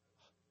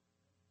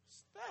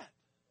 What's that?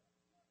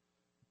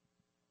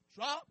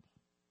 Drop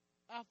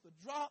after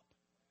drop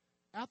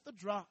after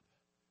drop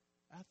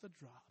after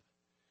drop.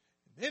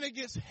 And then it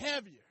gets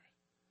heavier.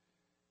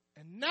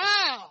 And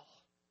now,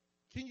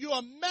 can you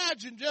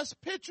imagine,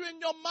 just picture in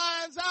your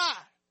mind's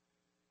eye,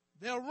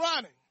 they're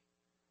running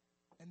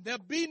and they're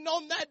beating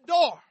on that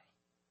door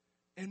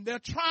and they're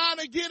trying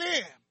to get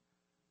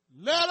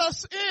in. Let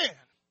us in.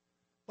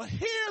 But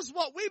here's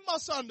what we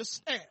must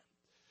understand.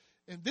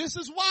 And this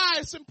is why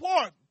it's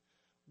important.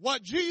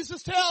 What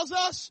Jesus tells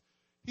us,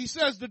 he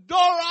says, the door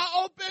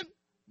I open,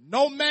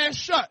 no man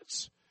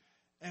shuts.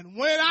 And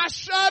when I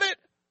shut it,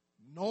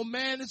 no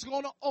man is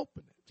going to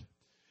open it.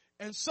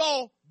 And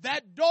so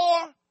that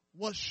door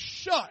was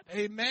shut.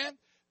 Amen.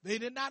 They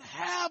did not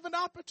have an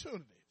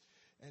opportunity.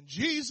 And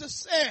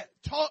Jesus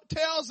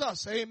tells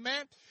us,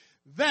 amen,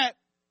 that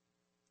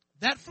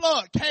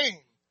flood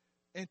came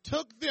and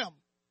took them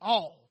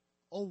all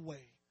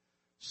away.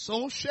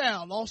 So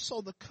shall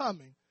also the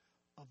coming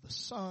of the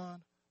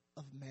Son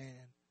of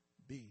Man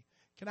be.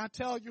 Can I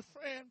tell you,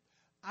 friend,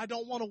 I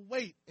don't want to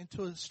wait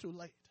until it's too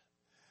late.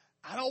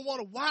 I don't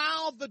want to,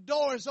 while the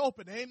door is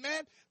open,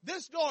 amen.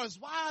 This door is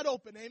wide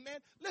open, amen.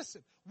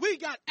 Listen, we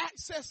got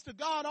access to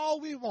God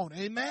all we want,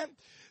 amen.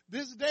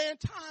 This day and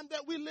time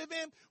that we live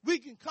in, we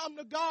can come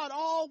to God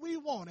all we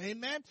want,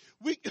 amen.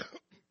 We can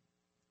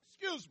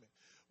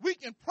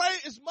pray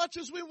as much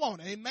much as we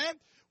want. Amen.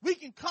 We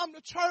can come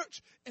to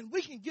church and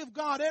we can give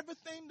God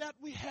everything that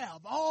we have,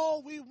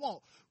 all we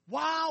want,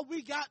 while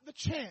we got the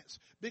chance,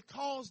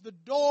 because the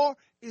door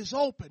is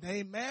open.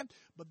 Amen.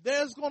 But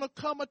there's going to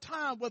come a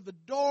time where the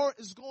door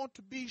is going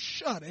to be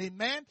shut.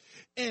 Amen.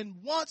 And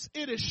once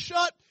it is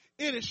shut,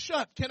 it is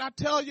shut. Can I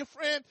tell you,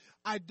 friend,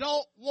 I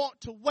don't want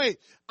to wait.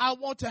 I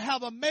want to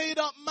have a made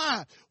up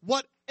mind.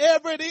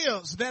 Whatever it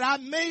is that I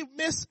may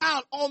miss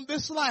out on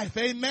this life,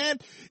 amen,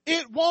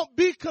 it won't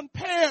be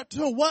compared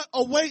to what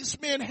awaits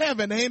me in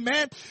heaven,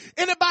 amen.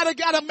 Anybody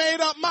got a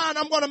made up mind?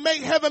 I'm going to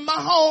make heaven my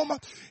home.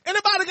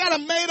 Anybody got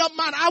a made up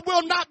mind? I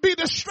will not be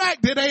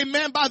distracted,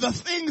 amen, by the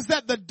things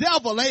that the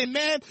devil,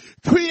 amen,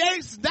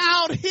 creates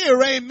down here,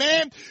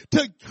 amen,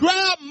 to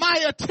grab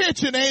my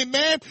attention,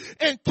 amen,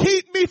 and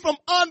keep me from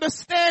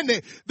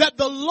understanding that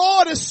the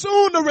Lord is soon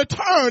to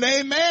return,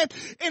 amen,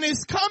 and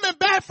he's coming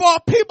back for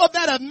a people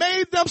that have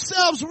made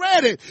themselves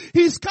ready.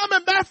 He's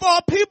coming back for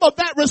a people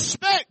that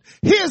respect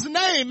his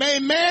name,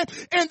 amen,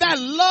 and that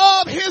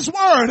love his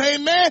word,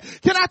 amen.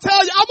 Can I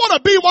tell you, I want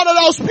to be one of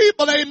those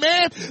people,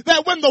 amen,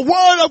 that when the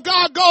word of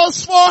God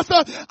goes forth,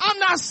 I'm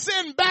not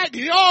sitting back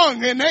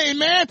young and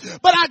amen,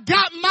 but I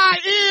got my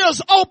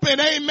ears open,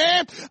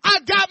 amen. I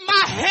got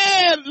my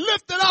head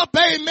lifted up,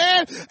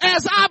 amen,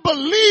 as I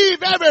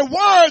believe every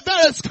word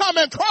that is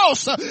coming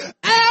across, as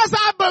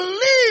I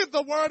believe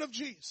the word of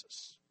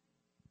Jesus.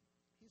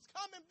 He's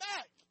coming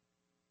back.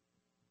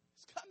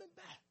 He's coming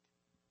back.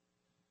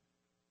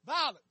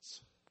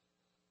 Violence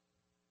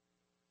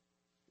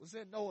was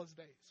in Noah's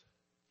days.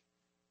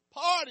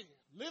 Partying,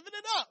 living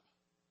it up.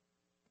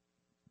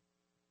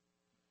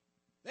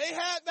 They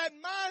had that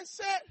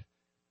mindset,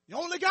 you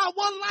only got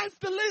one life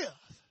to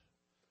live.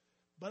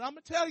 But I'm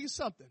going to tell you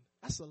something.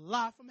 That's a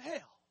lie from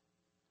hell.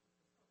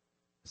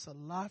 It's a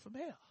lie from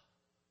hell.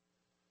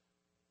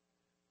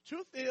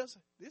 Truth is,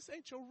 this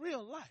ain't your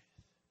real life.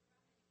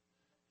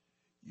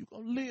 You're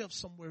going to live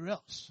somewhere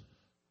else.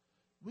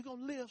 We're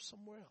going to live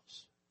somewhere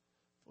else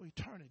for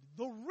eternity.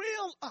 The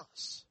real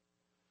us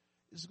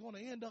is going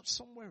to end up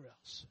somewhere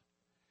else.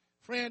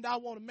 Friend, I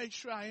want to make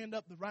sure I end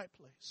up the right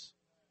place.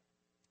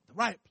 The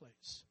right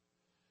place.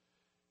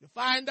 You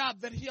find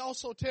out that he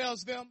also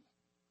tells them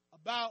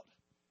about,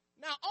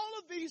 now all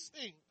of these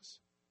things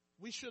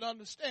we should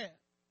understand.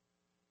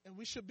 And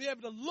we should be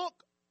able to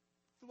look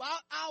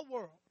throughout our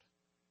world.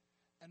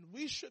 And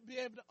we should be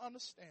able to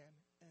understand,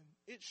 and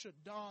it should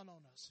dawn on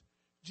us,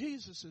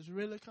 Jesus is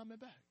really coming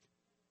back.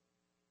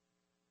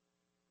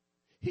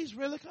 He's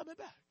really coming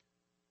back.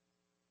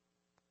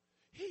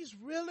 He's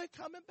really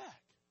coming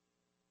back.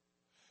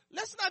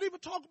 Let's not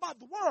even talk about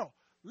the world.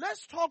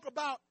 Let's talk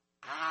about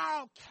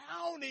our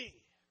county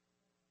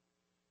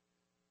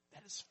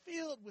that is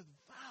filled with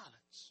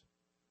violence,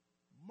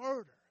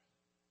 murder,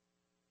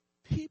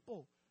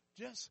 people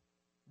just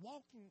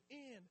walking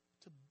in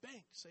to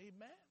banks,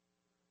 amen,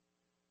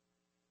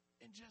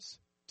 and just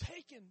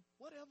taking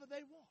whatever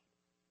they want.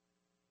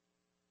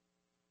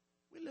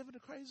 We live in a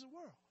crazy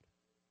world.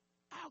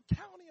 Our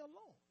county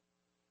alone,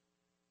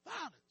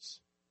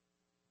 violence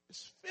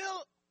has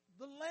filled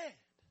the land.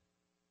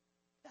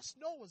 That's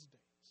Noah's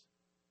days.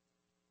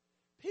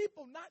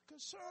 People not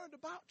concerned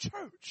about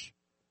church.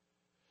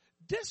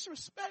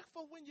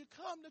 Disrespectful when you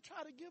come to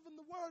try to give them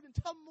the word and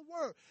tell them the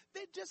word.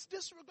 They just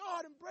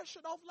disregard and brush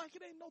it off like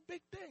it ain't no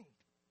big thing.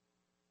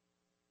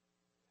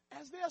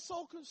 As they're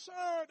so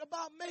concerned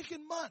about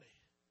making money.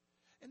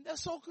 And they're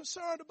so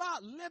concerned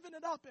about living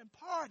it up and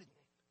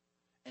partying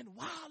and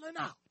wilding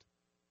out.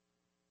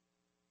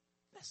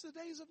 That's the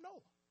days of Noah.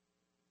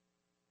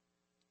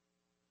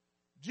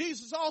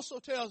 Jesus also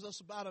tells us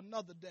about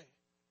another day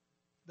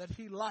that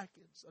he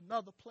likens,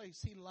 another place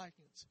he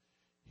likens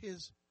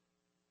his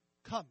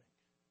coming.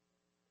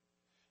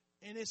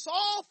 And it's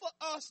all for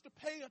us to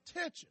pay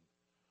attention.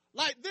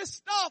 Like this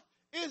stuff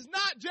is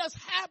not just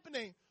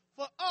happening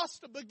for us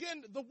to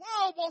begin. The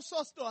world wants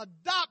us to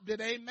adopt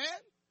it, amen?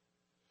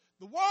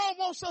 The world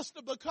wants us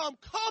to become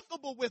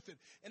comfortable with it.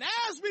 And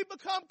as we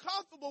become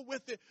comfortable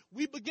with it,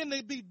 we begin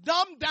to be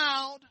dumbed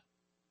down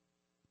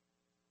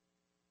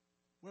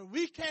where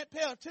we can't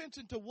pay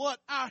attention to what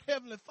our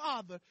Heavenly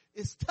Father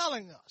is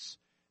telling us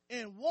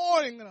and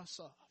warning us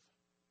of.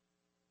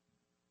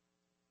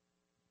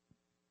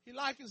 He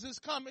likens his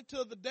coming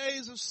to the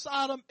days of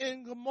Sodom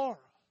and Gomorrah.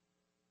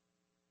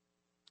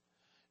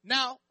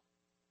 Now,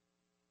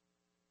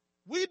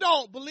 we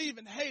don't believe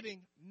in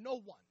hating no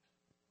one.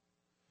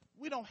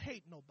 We don't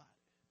hate nobody.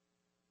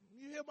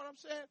 You hear what I'm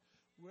saying?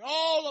 We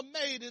all are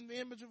made in the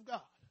image of God.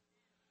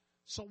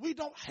 So we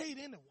don't hate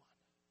anyone.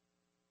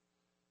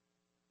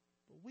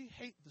 But we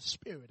hate the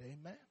spirit,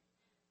 amen?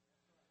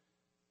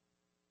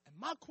 And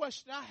my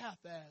question I have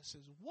to ask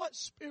is, what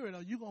spirit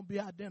are you going to be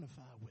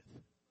identified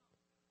with?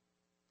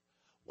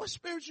 What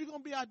spirit you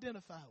going to be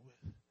identified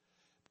with?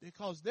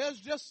 Because there's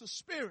just a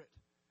spirit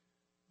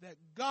that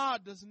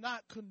God does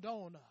not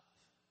condone of.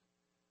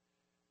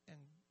 And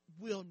it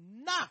will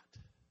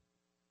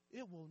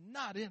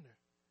not enter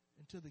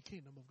into the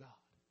kingdom of God.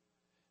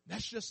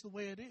 That's just the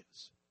way it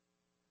is.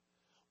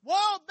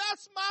 Well,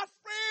 that's my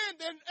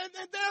friend, and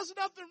and there's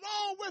nothing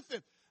wrong with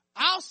it.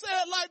 I'll say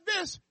it like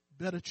this.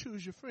 Better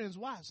choose your friends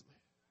wisely.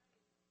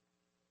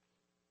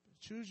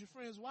 Choose your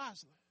friends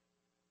wisely.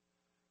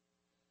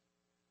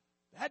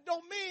 That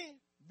don't mean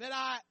that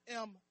I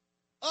am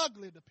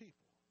ugly to people.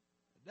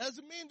 It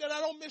doesn't mean that I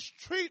don't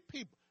mistreat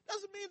people. It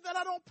doesn't mean that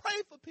I don't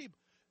pray for people.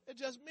 It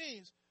just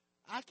means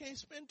I can't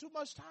spend too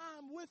much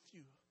time with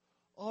you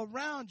or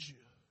around you.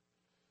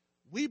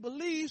 We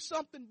believe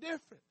something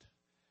different.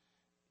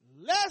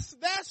 Lest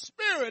that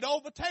spirit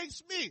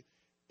overtakes me.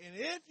 And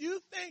if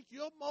you think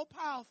you're more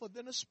powerful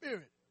than a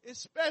spirit,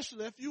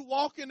 especially if you're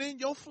walking in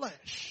your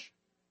flesh,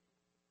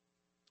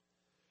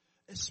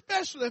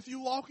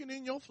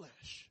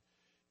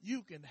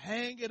 you can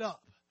hang it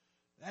up.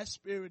 That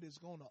spirit is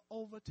going to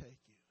overtake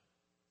you.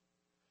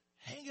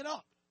 Hang it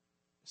up.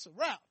 It's a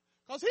wrap.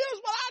 Because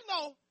here's what I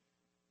know.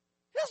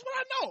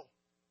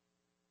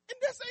 And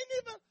this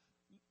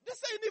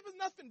ain't even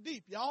nothing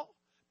deep, y'all.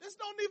 This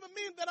don't even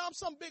mean that I'm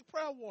some big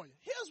prayer warrior.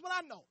 Here's what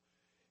I know.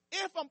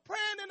 If I'm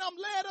praying and I'm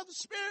led of the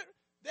Spirit,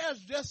 there's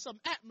just some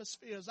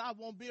atmospheres I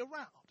won't be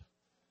around.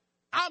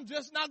 I'm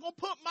just not going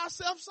to put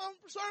myself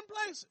certain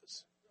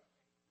places.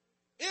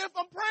 If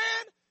I'm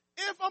praying,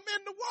 if I'm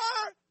in the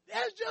Word,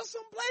 there's just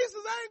some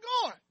places I ain't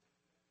going.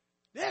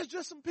 There's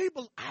just some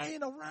people I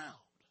ain't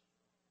around.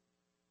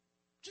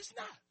 Just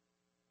not.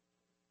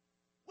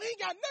 We ain't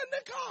got nothing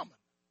in common.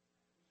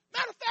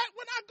 Matter of fact,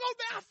 when I go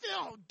there, I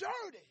feel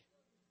dirty.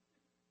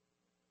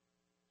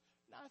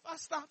 Now, if I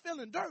stop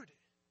feeling dirty,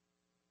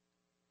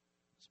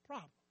 it's a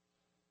problem.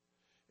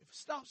 If it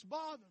stops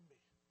bothering me,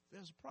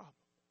 there's a problem.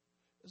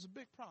 There's a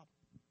big problem.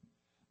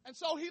 And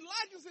so he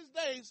likens his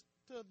days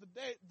to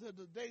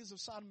the days of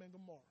Sodom and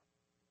Gomorrah.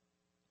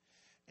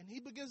 And he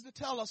begins to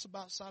tell us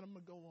about Sodom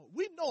and Gomorrah.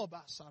 We know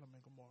about Sodom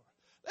and Gomorrah.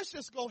 Let's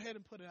just go ahead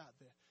and put it out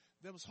there.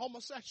 There was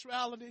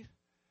homosexuality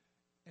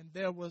and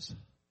there was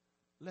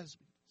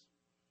lesbians.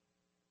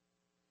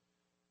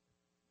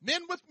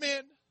 Men with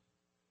men,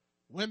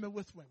 women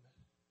with women.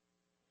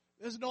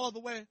 There's no other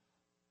way.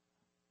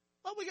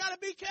 But we got to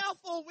be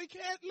careful. We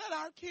can't let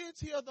our kids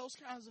hear those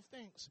kinds of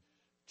things.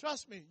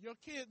 Trust me, your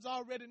kids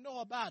already know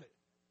about it.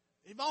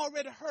 They've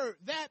already heard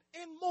that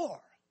and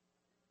more.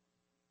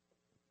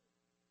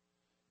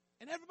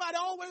 And everybody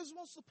always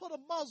wants to put a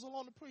muzzle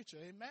on the preacher,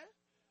 amen?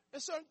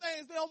 There's certain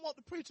things they don't want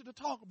the preacher to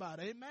talk about,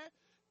 amen?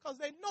 Because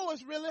they know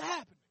it's really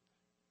happening.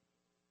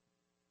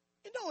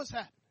 They know it's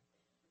happening.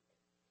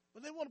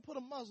 But they want to put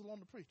a muzzle on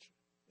the preacher.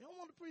 They don't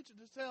want the preacher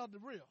to tell the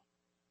real.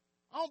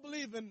 I don't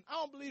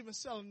believe in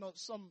selling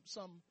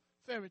some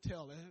fairy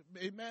tale,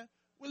 amen?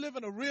 We live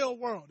in a real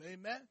world,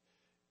 amen?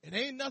 It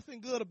ain't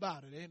nothing good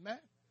about it, amen?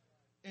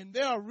 And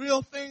there are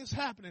real things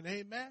happening,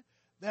 amen,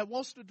 that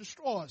wants to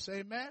destroy us,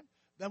 amen,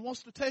 that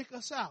wants to take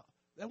us out,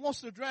 that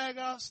wants to drag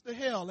us to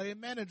hell,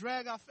 amen, and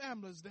drag our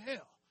families to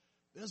hell.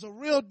 There's a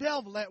real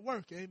devil at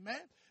work, amen,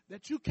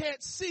 that you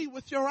can't see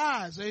with your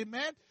eyes,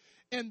 amen.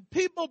 And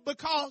people,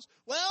 because,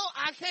 well,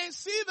 I can't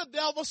see the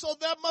devil, so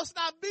there must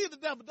not be the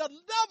devil. The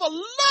devil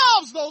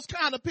loves those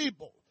kind of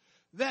people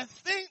that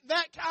think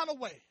that kind of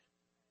way.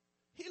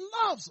 He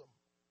loves them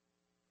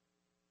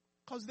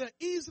because they're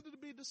easy to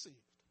be deceived.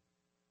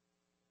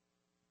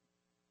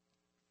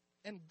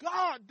 And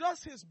God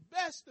does his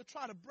best to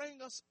try to bring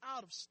us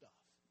out of stuff.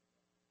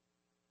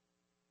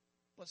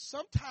 But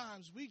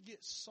sometimes we get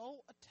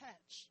so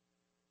attached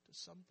to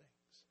some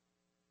things.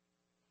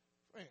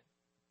 Friend,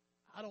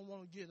 I don't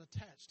want to get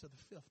attached to the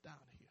filth down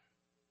here.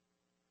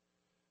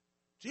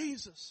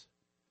 Jesus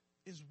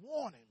is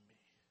warning me.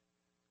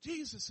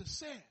 Jesus is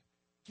saying,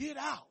 get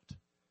out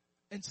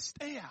and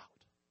stay out.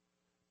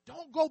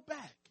 Don't go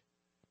back.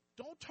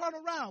 Don't turn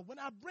around. When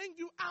I bring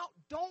you out,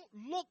 don't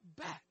look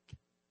back.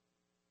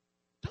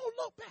 Don't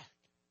look back.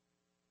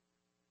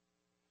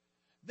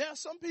 There are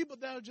some people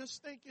that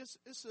just think it's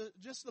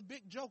just a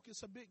big joke.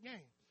 It's a big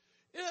game.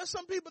 There are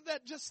some people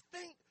that just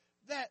think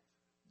that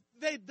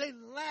they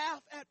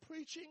laugh at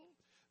preaching.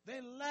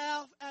 They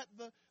laugh at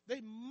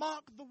they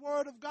mock the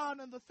word of God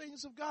and the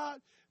things of God.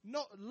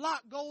 No,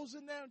 Lot goes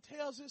in there and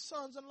tells his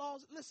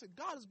sons-in-laws, listen,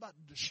 God is about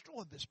to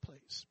destroy this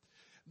place.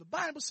 The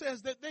Bible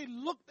says that they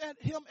looked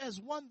at him as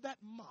one that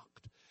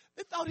mocked.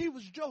 They thought he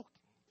was joking.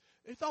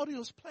 They thought he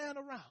was playing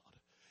around.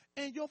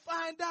 And you'll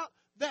find out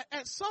that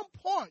at some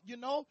point,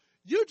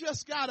 you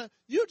just gotta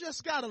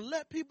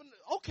let people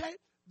know, okay,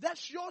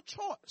 that's your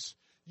choice.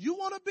 You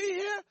want to be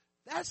here?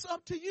 That's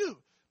up to you.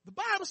 The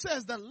Bible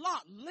says that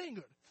Lot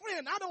lingered.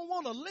 Friend, I don't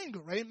want to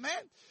linger, amen.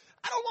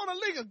 I don't want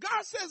to linger.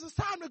 God says it's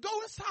time to go.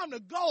 It's time to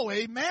go,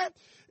 amen.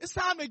 It's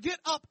time to get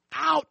up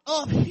out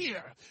of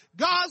here.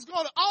 All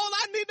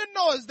I need to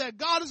know is that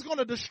God is going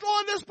to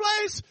destroy this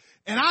place,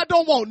 and I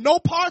don't want no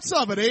parts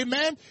of it,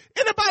 amen.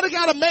 Anybody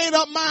got a made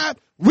up mind?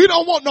 We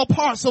don't want no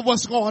parts of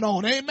what's going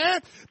on,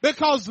 amen.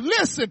 Because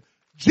listen,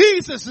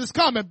 Jesus is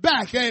coming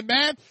back,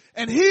 amen.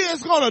 And he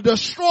is going to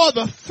destroy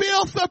the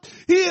filth.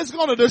 He is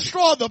going to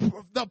destroy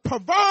the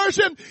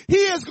perversion. He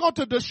is going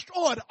to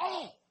destroy it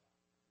all.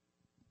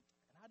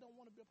 And I don't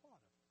want to be a part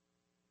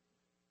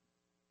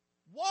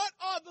what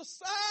are the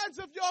signs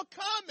of your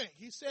coming?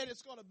 He said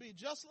it's going to be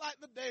just like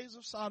the days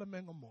of Sodom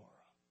and Gomorrah.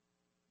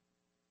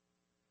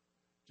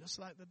 Just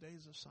like the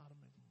days of Sodom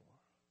and Gomorrah.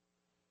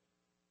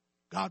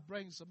 God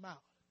brings them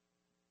out.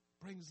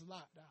 Brings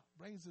Lot out.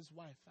 Brings his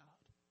wife out.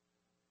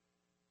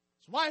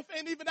 His wife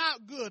ain't even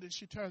out good and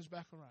she turns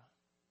back around.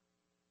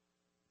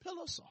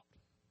 Pillow salt.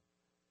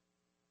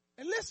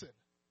 And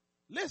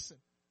listen.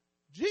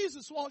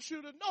 Jesus wants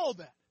you to know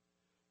that.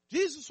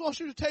 Jesus wants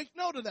you to take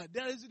note of that.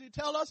 Doesn't he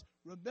tell us,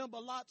 remember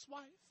Lot's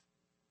wife?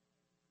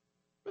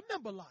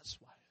 Remember Lot's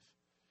wife.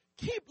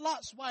 Keep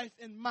Lot's wife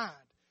in mind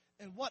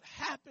and what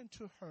happened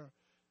to her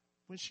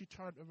when she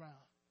turned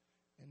around.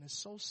 And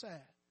it's so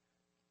sad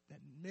that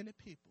many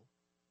people,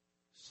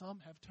 some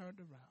have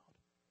turned around.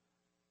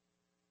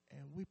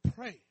 And we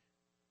pray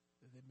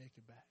that they make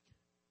it back.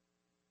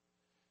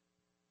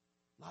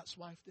 Lot's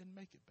wife didn't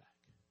make it back.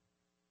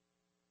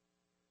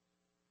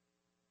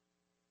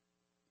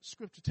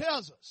 Scripture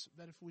tells us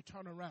that if we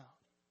turn around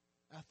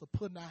after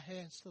putting our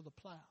hands to the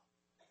plow,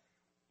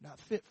 not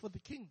fit for the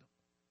kingdom,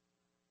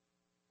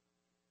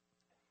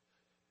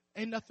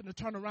 ain't nothing to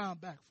turn around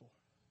back for.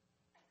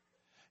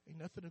 Ain't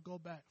nothing to go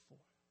back for.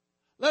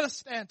 Let us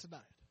stand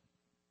tonight.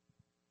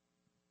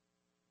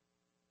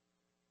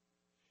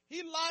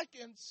 He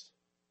likens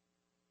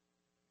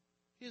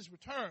his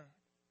return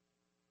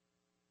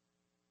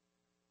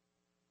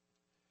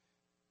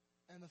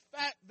and the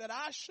fact that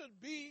I should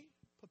be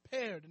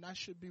prepared and I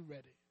should be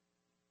ready.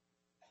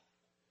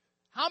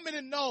 How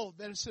many know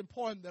that it's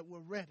important that we're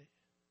ready,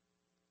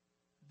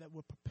 that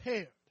we're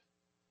prepared,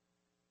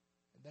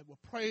 and that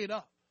we're prayed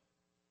up,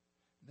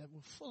 and that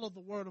we're full of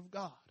the Word of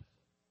God,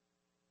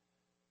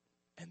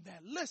 and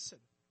that, listen,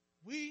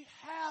 we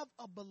have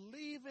a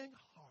believing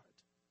heart.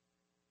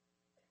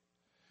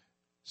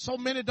 So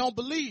many don't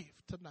believe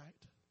tonight.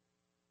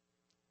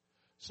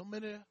 So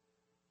many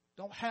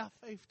don't have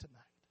faith tonight.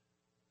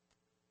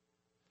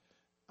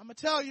 I'm going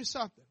to tell you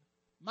something.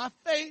 My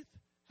faith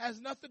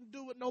has nothing to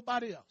do with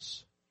nobody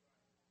else.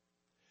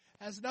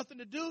 Has nothing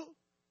to do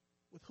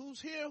with who's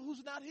here,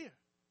 who's not here.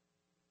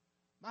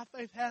 My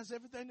faith has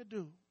everything to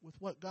do with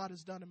what God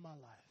has done in my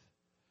life.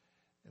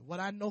 And what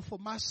I know for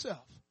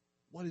myself,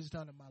 what he's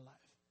done in my life.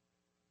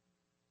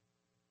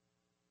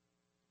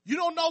 You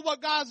don't know what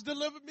God's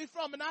delivered me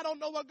from, and I don't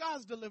know what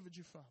God's delivered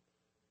you from.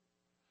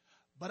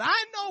 But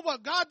I know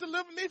what God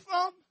delivered me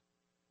from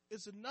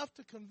is enough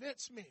to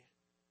convince me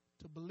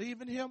to believe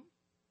in him,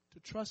 to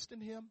trust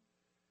in him,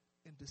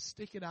 and to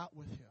stick it out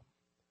with him.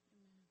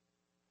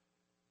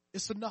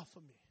 It's enough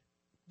for me.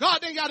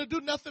 God ain't got to do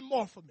nothing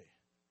more for me.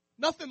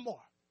 Nothing more.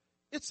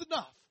 It's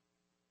enough.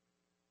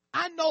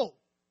 I know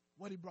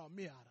what he brought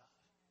me out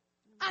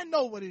of. I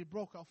know what he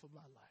broke off of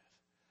my life.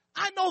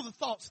 I know the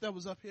thoughts that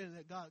was up here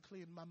that God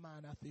cleared in my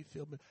mind after he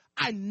filled me.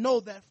 I know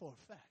that for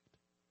a fact.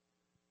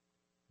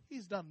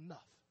 He's done enough.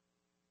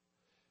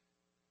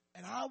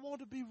 And I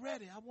want to be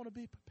ready. I want to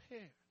be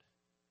prepared.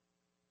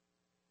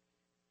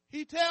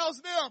 He tells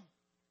them,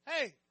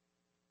 hey,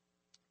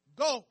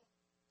 go.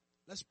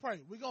 Let's pray.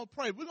 We're going to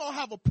pray. We're going to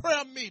have a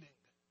prayer meeting.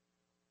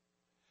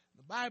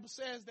 The Bible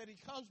says that he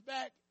comes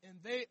back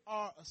and they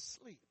are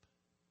asleep.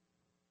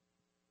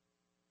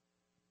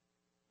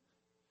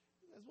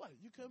 He says, what?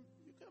 You couldn't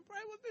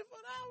pray with me for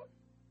an hour?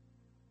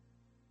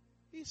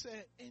 He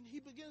said, and he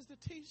begins to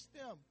teach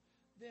them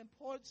the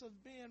importance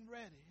of being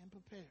ready and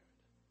prepared.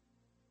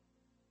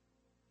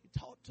 He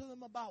talked to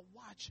them about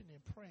watching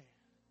and praying.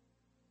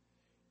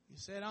 He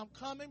said, I'm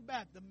coming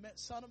back. The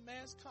Son of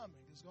Man's coming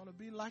is going to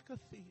be like a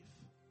thief.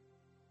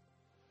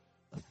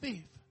 A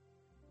thief.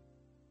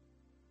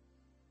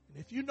 And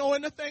if you know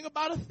anything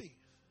about a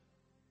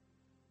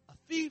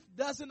thief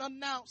doesn't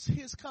announce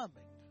his coming.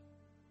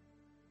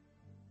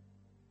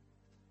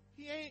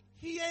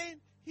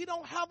 He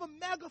don't have a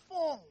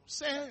megaphone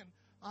saying,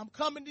 I'm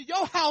coming to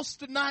your house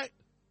tonight.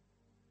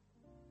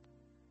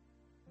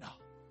 No.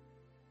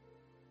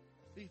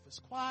 A thief is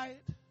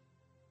quiet.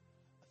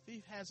 A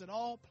thief has it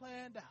all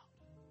planned out.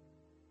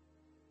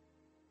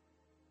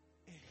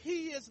 And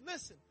he is,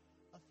 listen,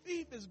 a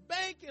thief is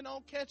banking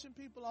on catching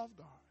people off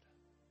guard.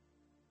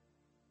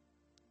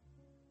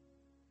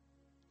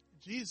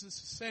 Jesus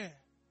is saying,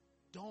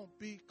 don't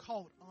be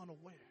caught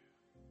unaware.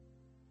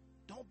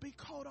 Don't be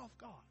caught off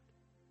guard.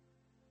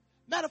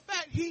 Matter of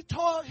fact, he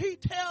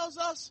tells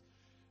us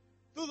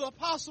through the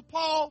Apostle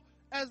Paul,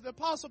 as the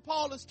Apostle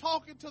Paul is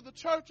talking to the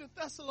church in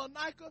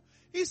Thessalonica,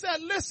 he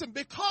said, listen,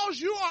 because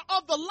you are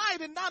of the light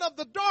and not of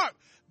the dark,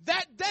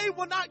 that day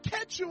will not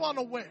catch you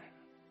unaware.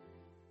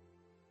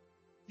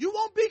 You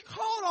won't be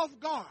caught off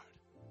guard.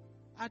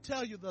 I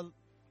tell you,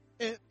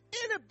 if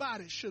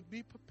anybody should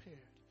be prepared,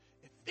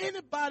 if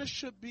anybody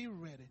should be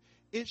ready,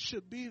 it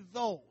should be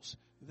those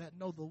that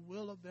know the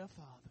will of their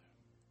Father.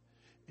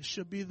 It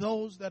should be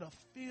those that are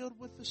filled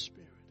with the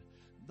Spirit,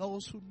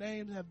 those whose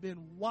names have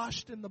been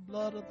washed in the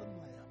blood of the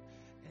Lamb,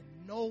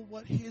 and know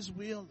what his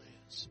will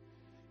is,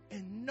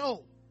 and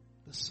know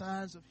the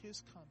signs of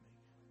his coming.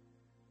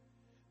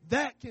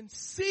 That can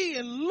see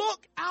and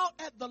look out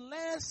at the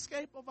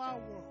landscape of our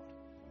world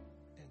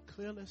and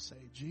clearly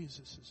say,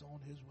 Jesus is on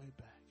his way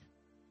back.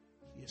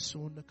 is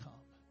soon to come.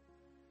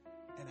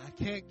 And I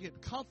can't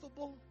get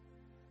comfortable.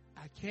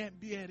 I can't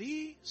be at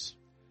ease.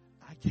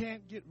 I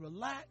can't get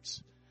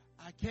relaxed.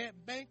 I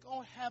can't bank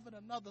on having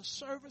another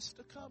service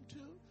to come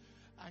to.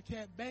 I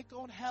can't bank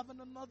on having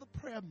another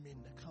prayer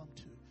meeting to come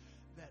to.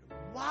 That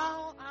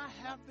while I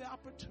have the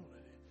opportunity,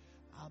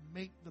 I'll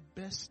make the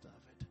best of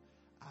it.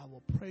 I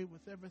will pray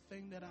with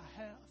everything that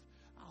I have.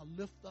 I'll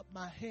lift up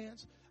my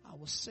hands. I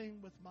will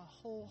sing with my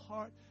whole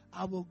heart.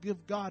 I will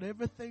give God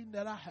everything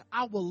that I have.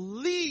 I will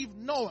leave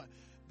knowing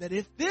that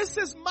if this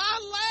is my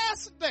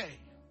last day,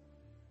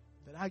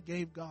 that I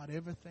gave God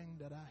everything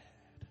that I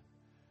had.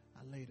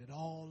 I laid it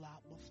all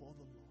out before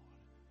the Lord.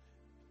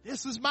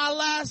 This is my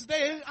last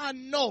day. I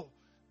know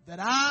that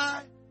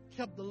I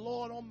kept the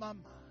Lord on my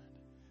mind.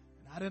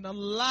 And I didn't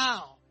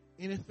allow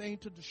anything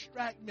to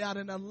distract me. I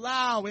didn't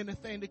allow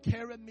anything to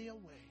carry me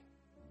away.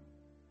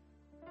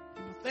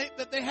 People think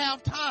that they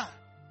have time.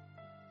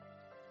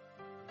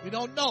 We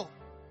don't know.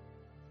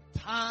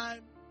 Time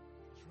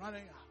is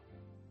running out.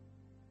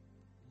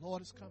 The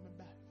Lord is coming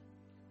back.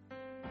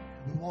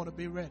 And we want to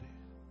be ready.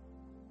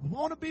 We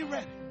want to be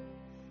ready.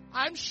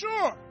 I'm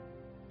sure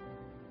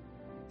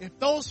if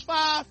those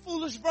 5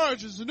 foolish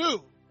virgins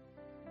knew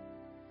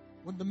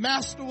when the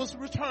master was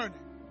returning,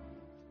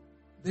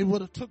 they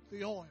would have took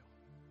the oil.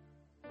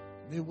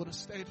 They would have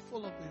stayed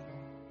full of the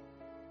oil.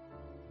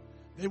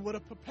 They would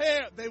have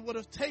prepared. They would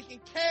have taken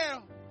care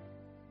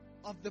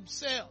of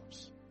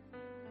themselves.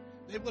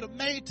 They would have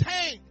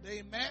maintained,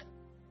 amen,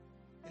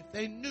 if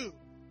they knew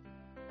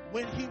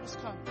when he was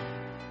coming.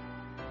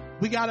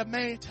 We got to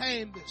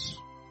maintain this.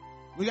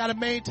 We got to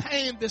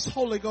maintain this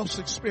Holy Ghost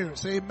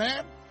experience,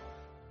 amen.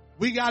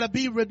 We got to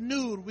be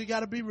renewed. We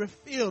got to be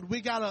refilled.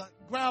 We got to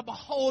grab a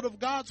hold of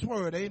God's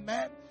word,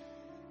 amen,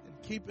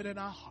 and keep it in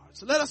our hearts.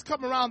 So let us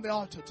come around the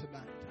altar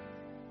tonight.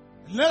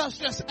 And let us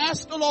just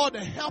ask the Lord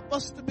to help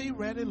us to be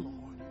ready,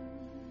 Lord.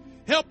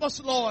 Help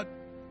us, Lord,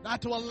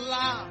 not to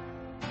allow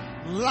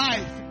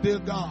life, dear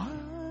God.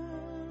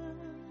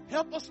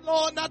 Help us,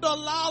 Lord, not to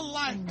allow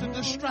life to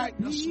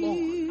distract us,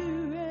 Lord.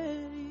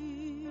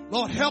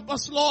 Lord, help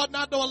us, Lord,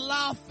 not to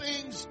allow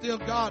things, dear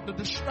God, to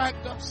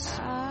distract us.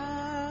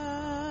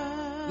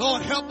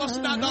 Lord, help us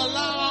not to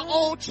allow our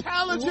own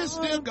challenges,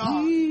 dear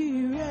God,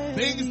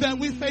 things that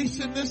we face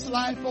in this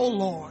life, oh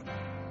Lord.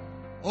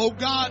 Oh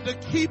God, to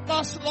keep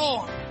us,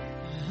 Lord,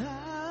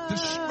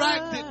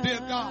 distracted, dear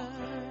God,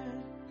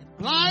 and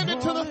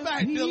blinded to the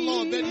fact, dear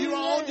Lord, that you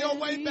are on your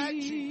way back,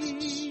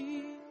 Jesus.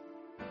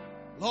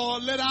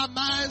 Lord, let our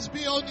minds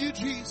be on you,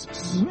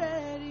 Jesus.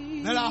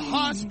 Let our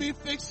hearts be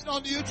fixed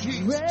on you,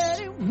 Jesus.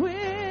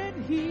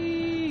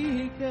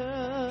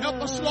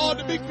 Help us, Lord,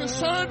 to be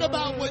concerned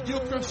about what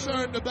you're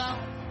concerned about.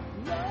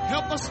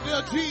 Help us,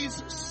 dear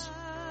Jesus.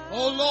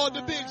 Oh, Lord,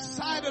 to be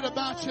excited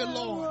about you,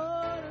 Lord.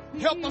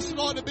 Help us,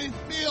 Lord, to be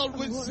filled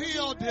with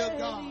zeal, dear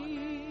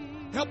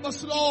God. Help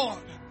us, Lord,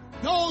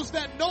 those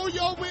that know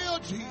your will,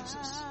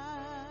 Jesus.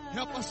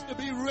 Help us to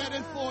be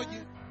ready for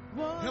you.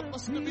 Help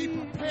us to be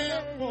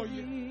prepared for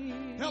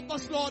you. Help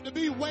us, Lord, to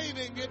be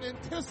waiting and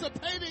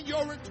anticipating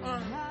your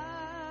return.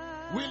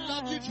 We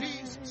love you,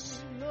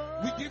 Jesus.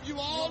 We give you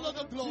all of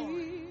the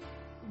glory.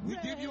 We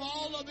give you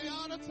all of the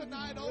honor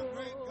tonight, oh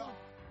great God.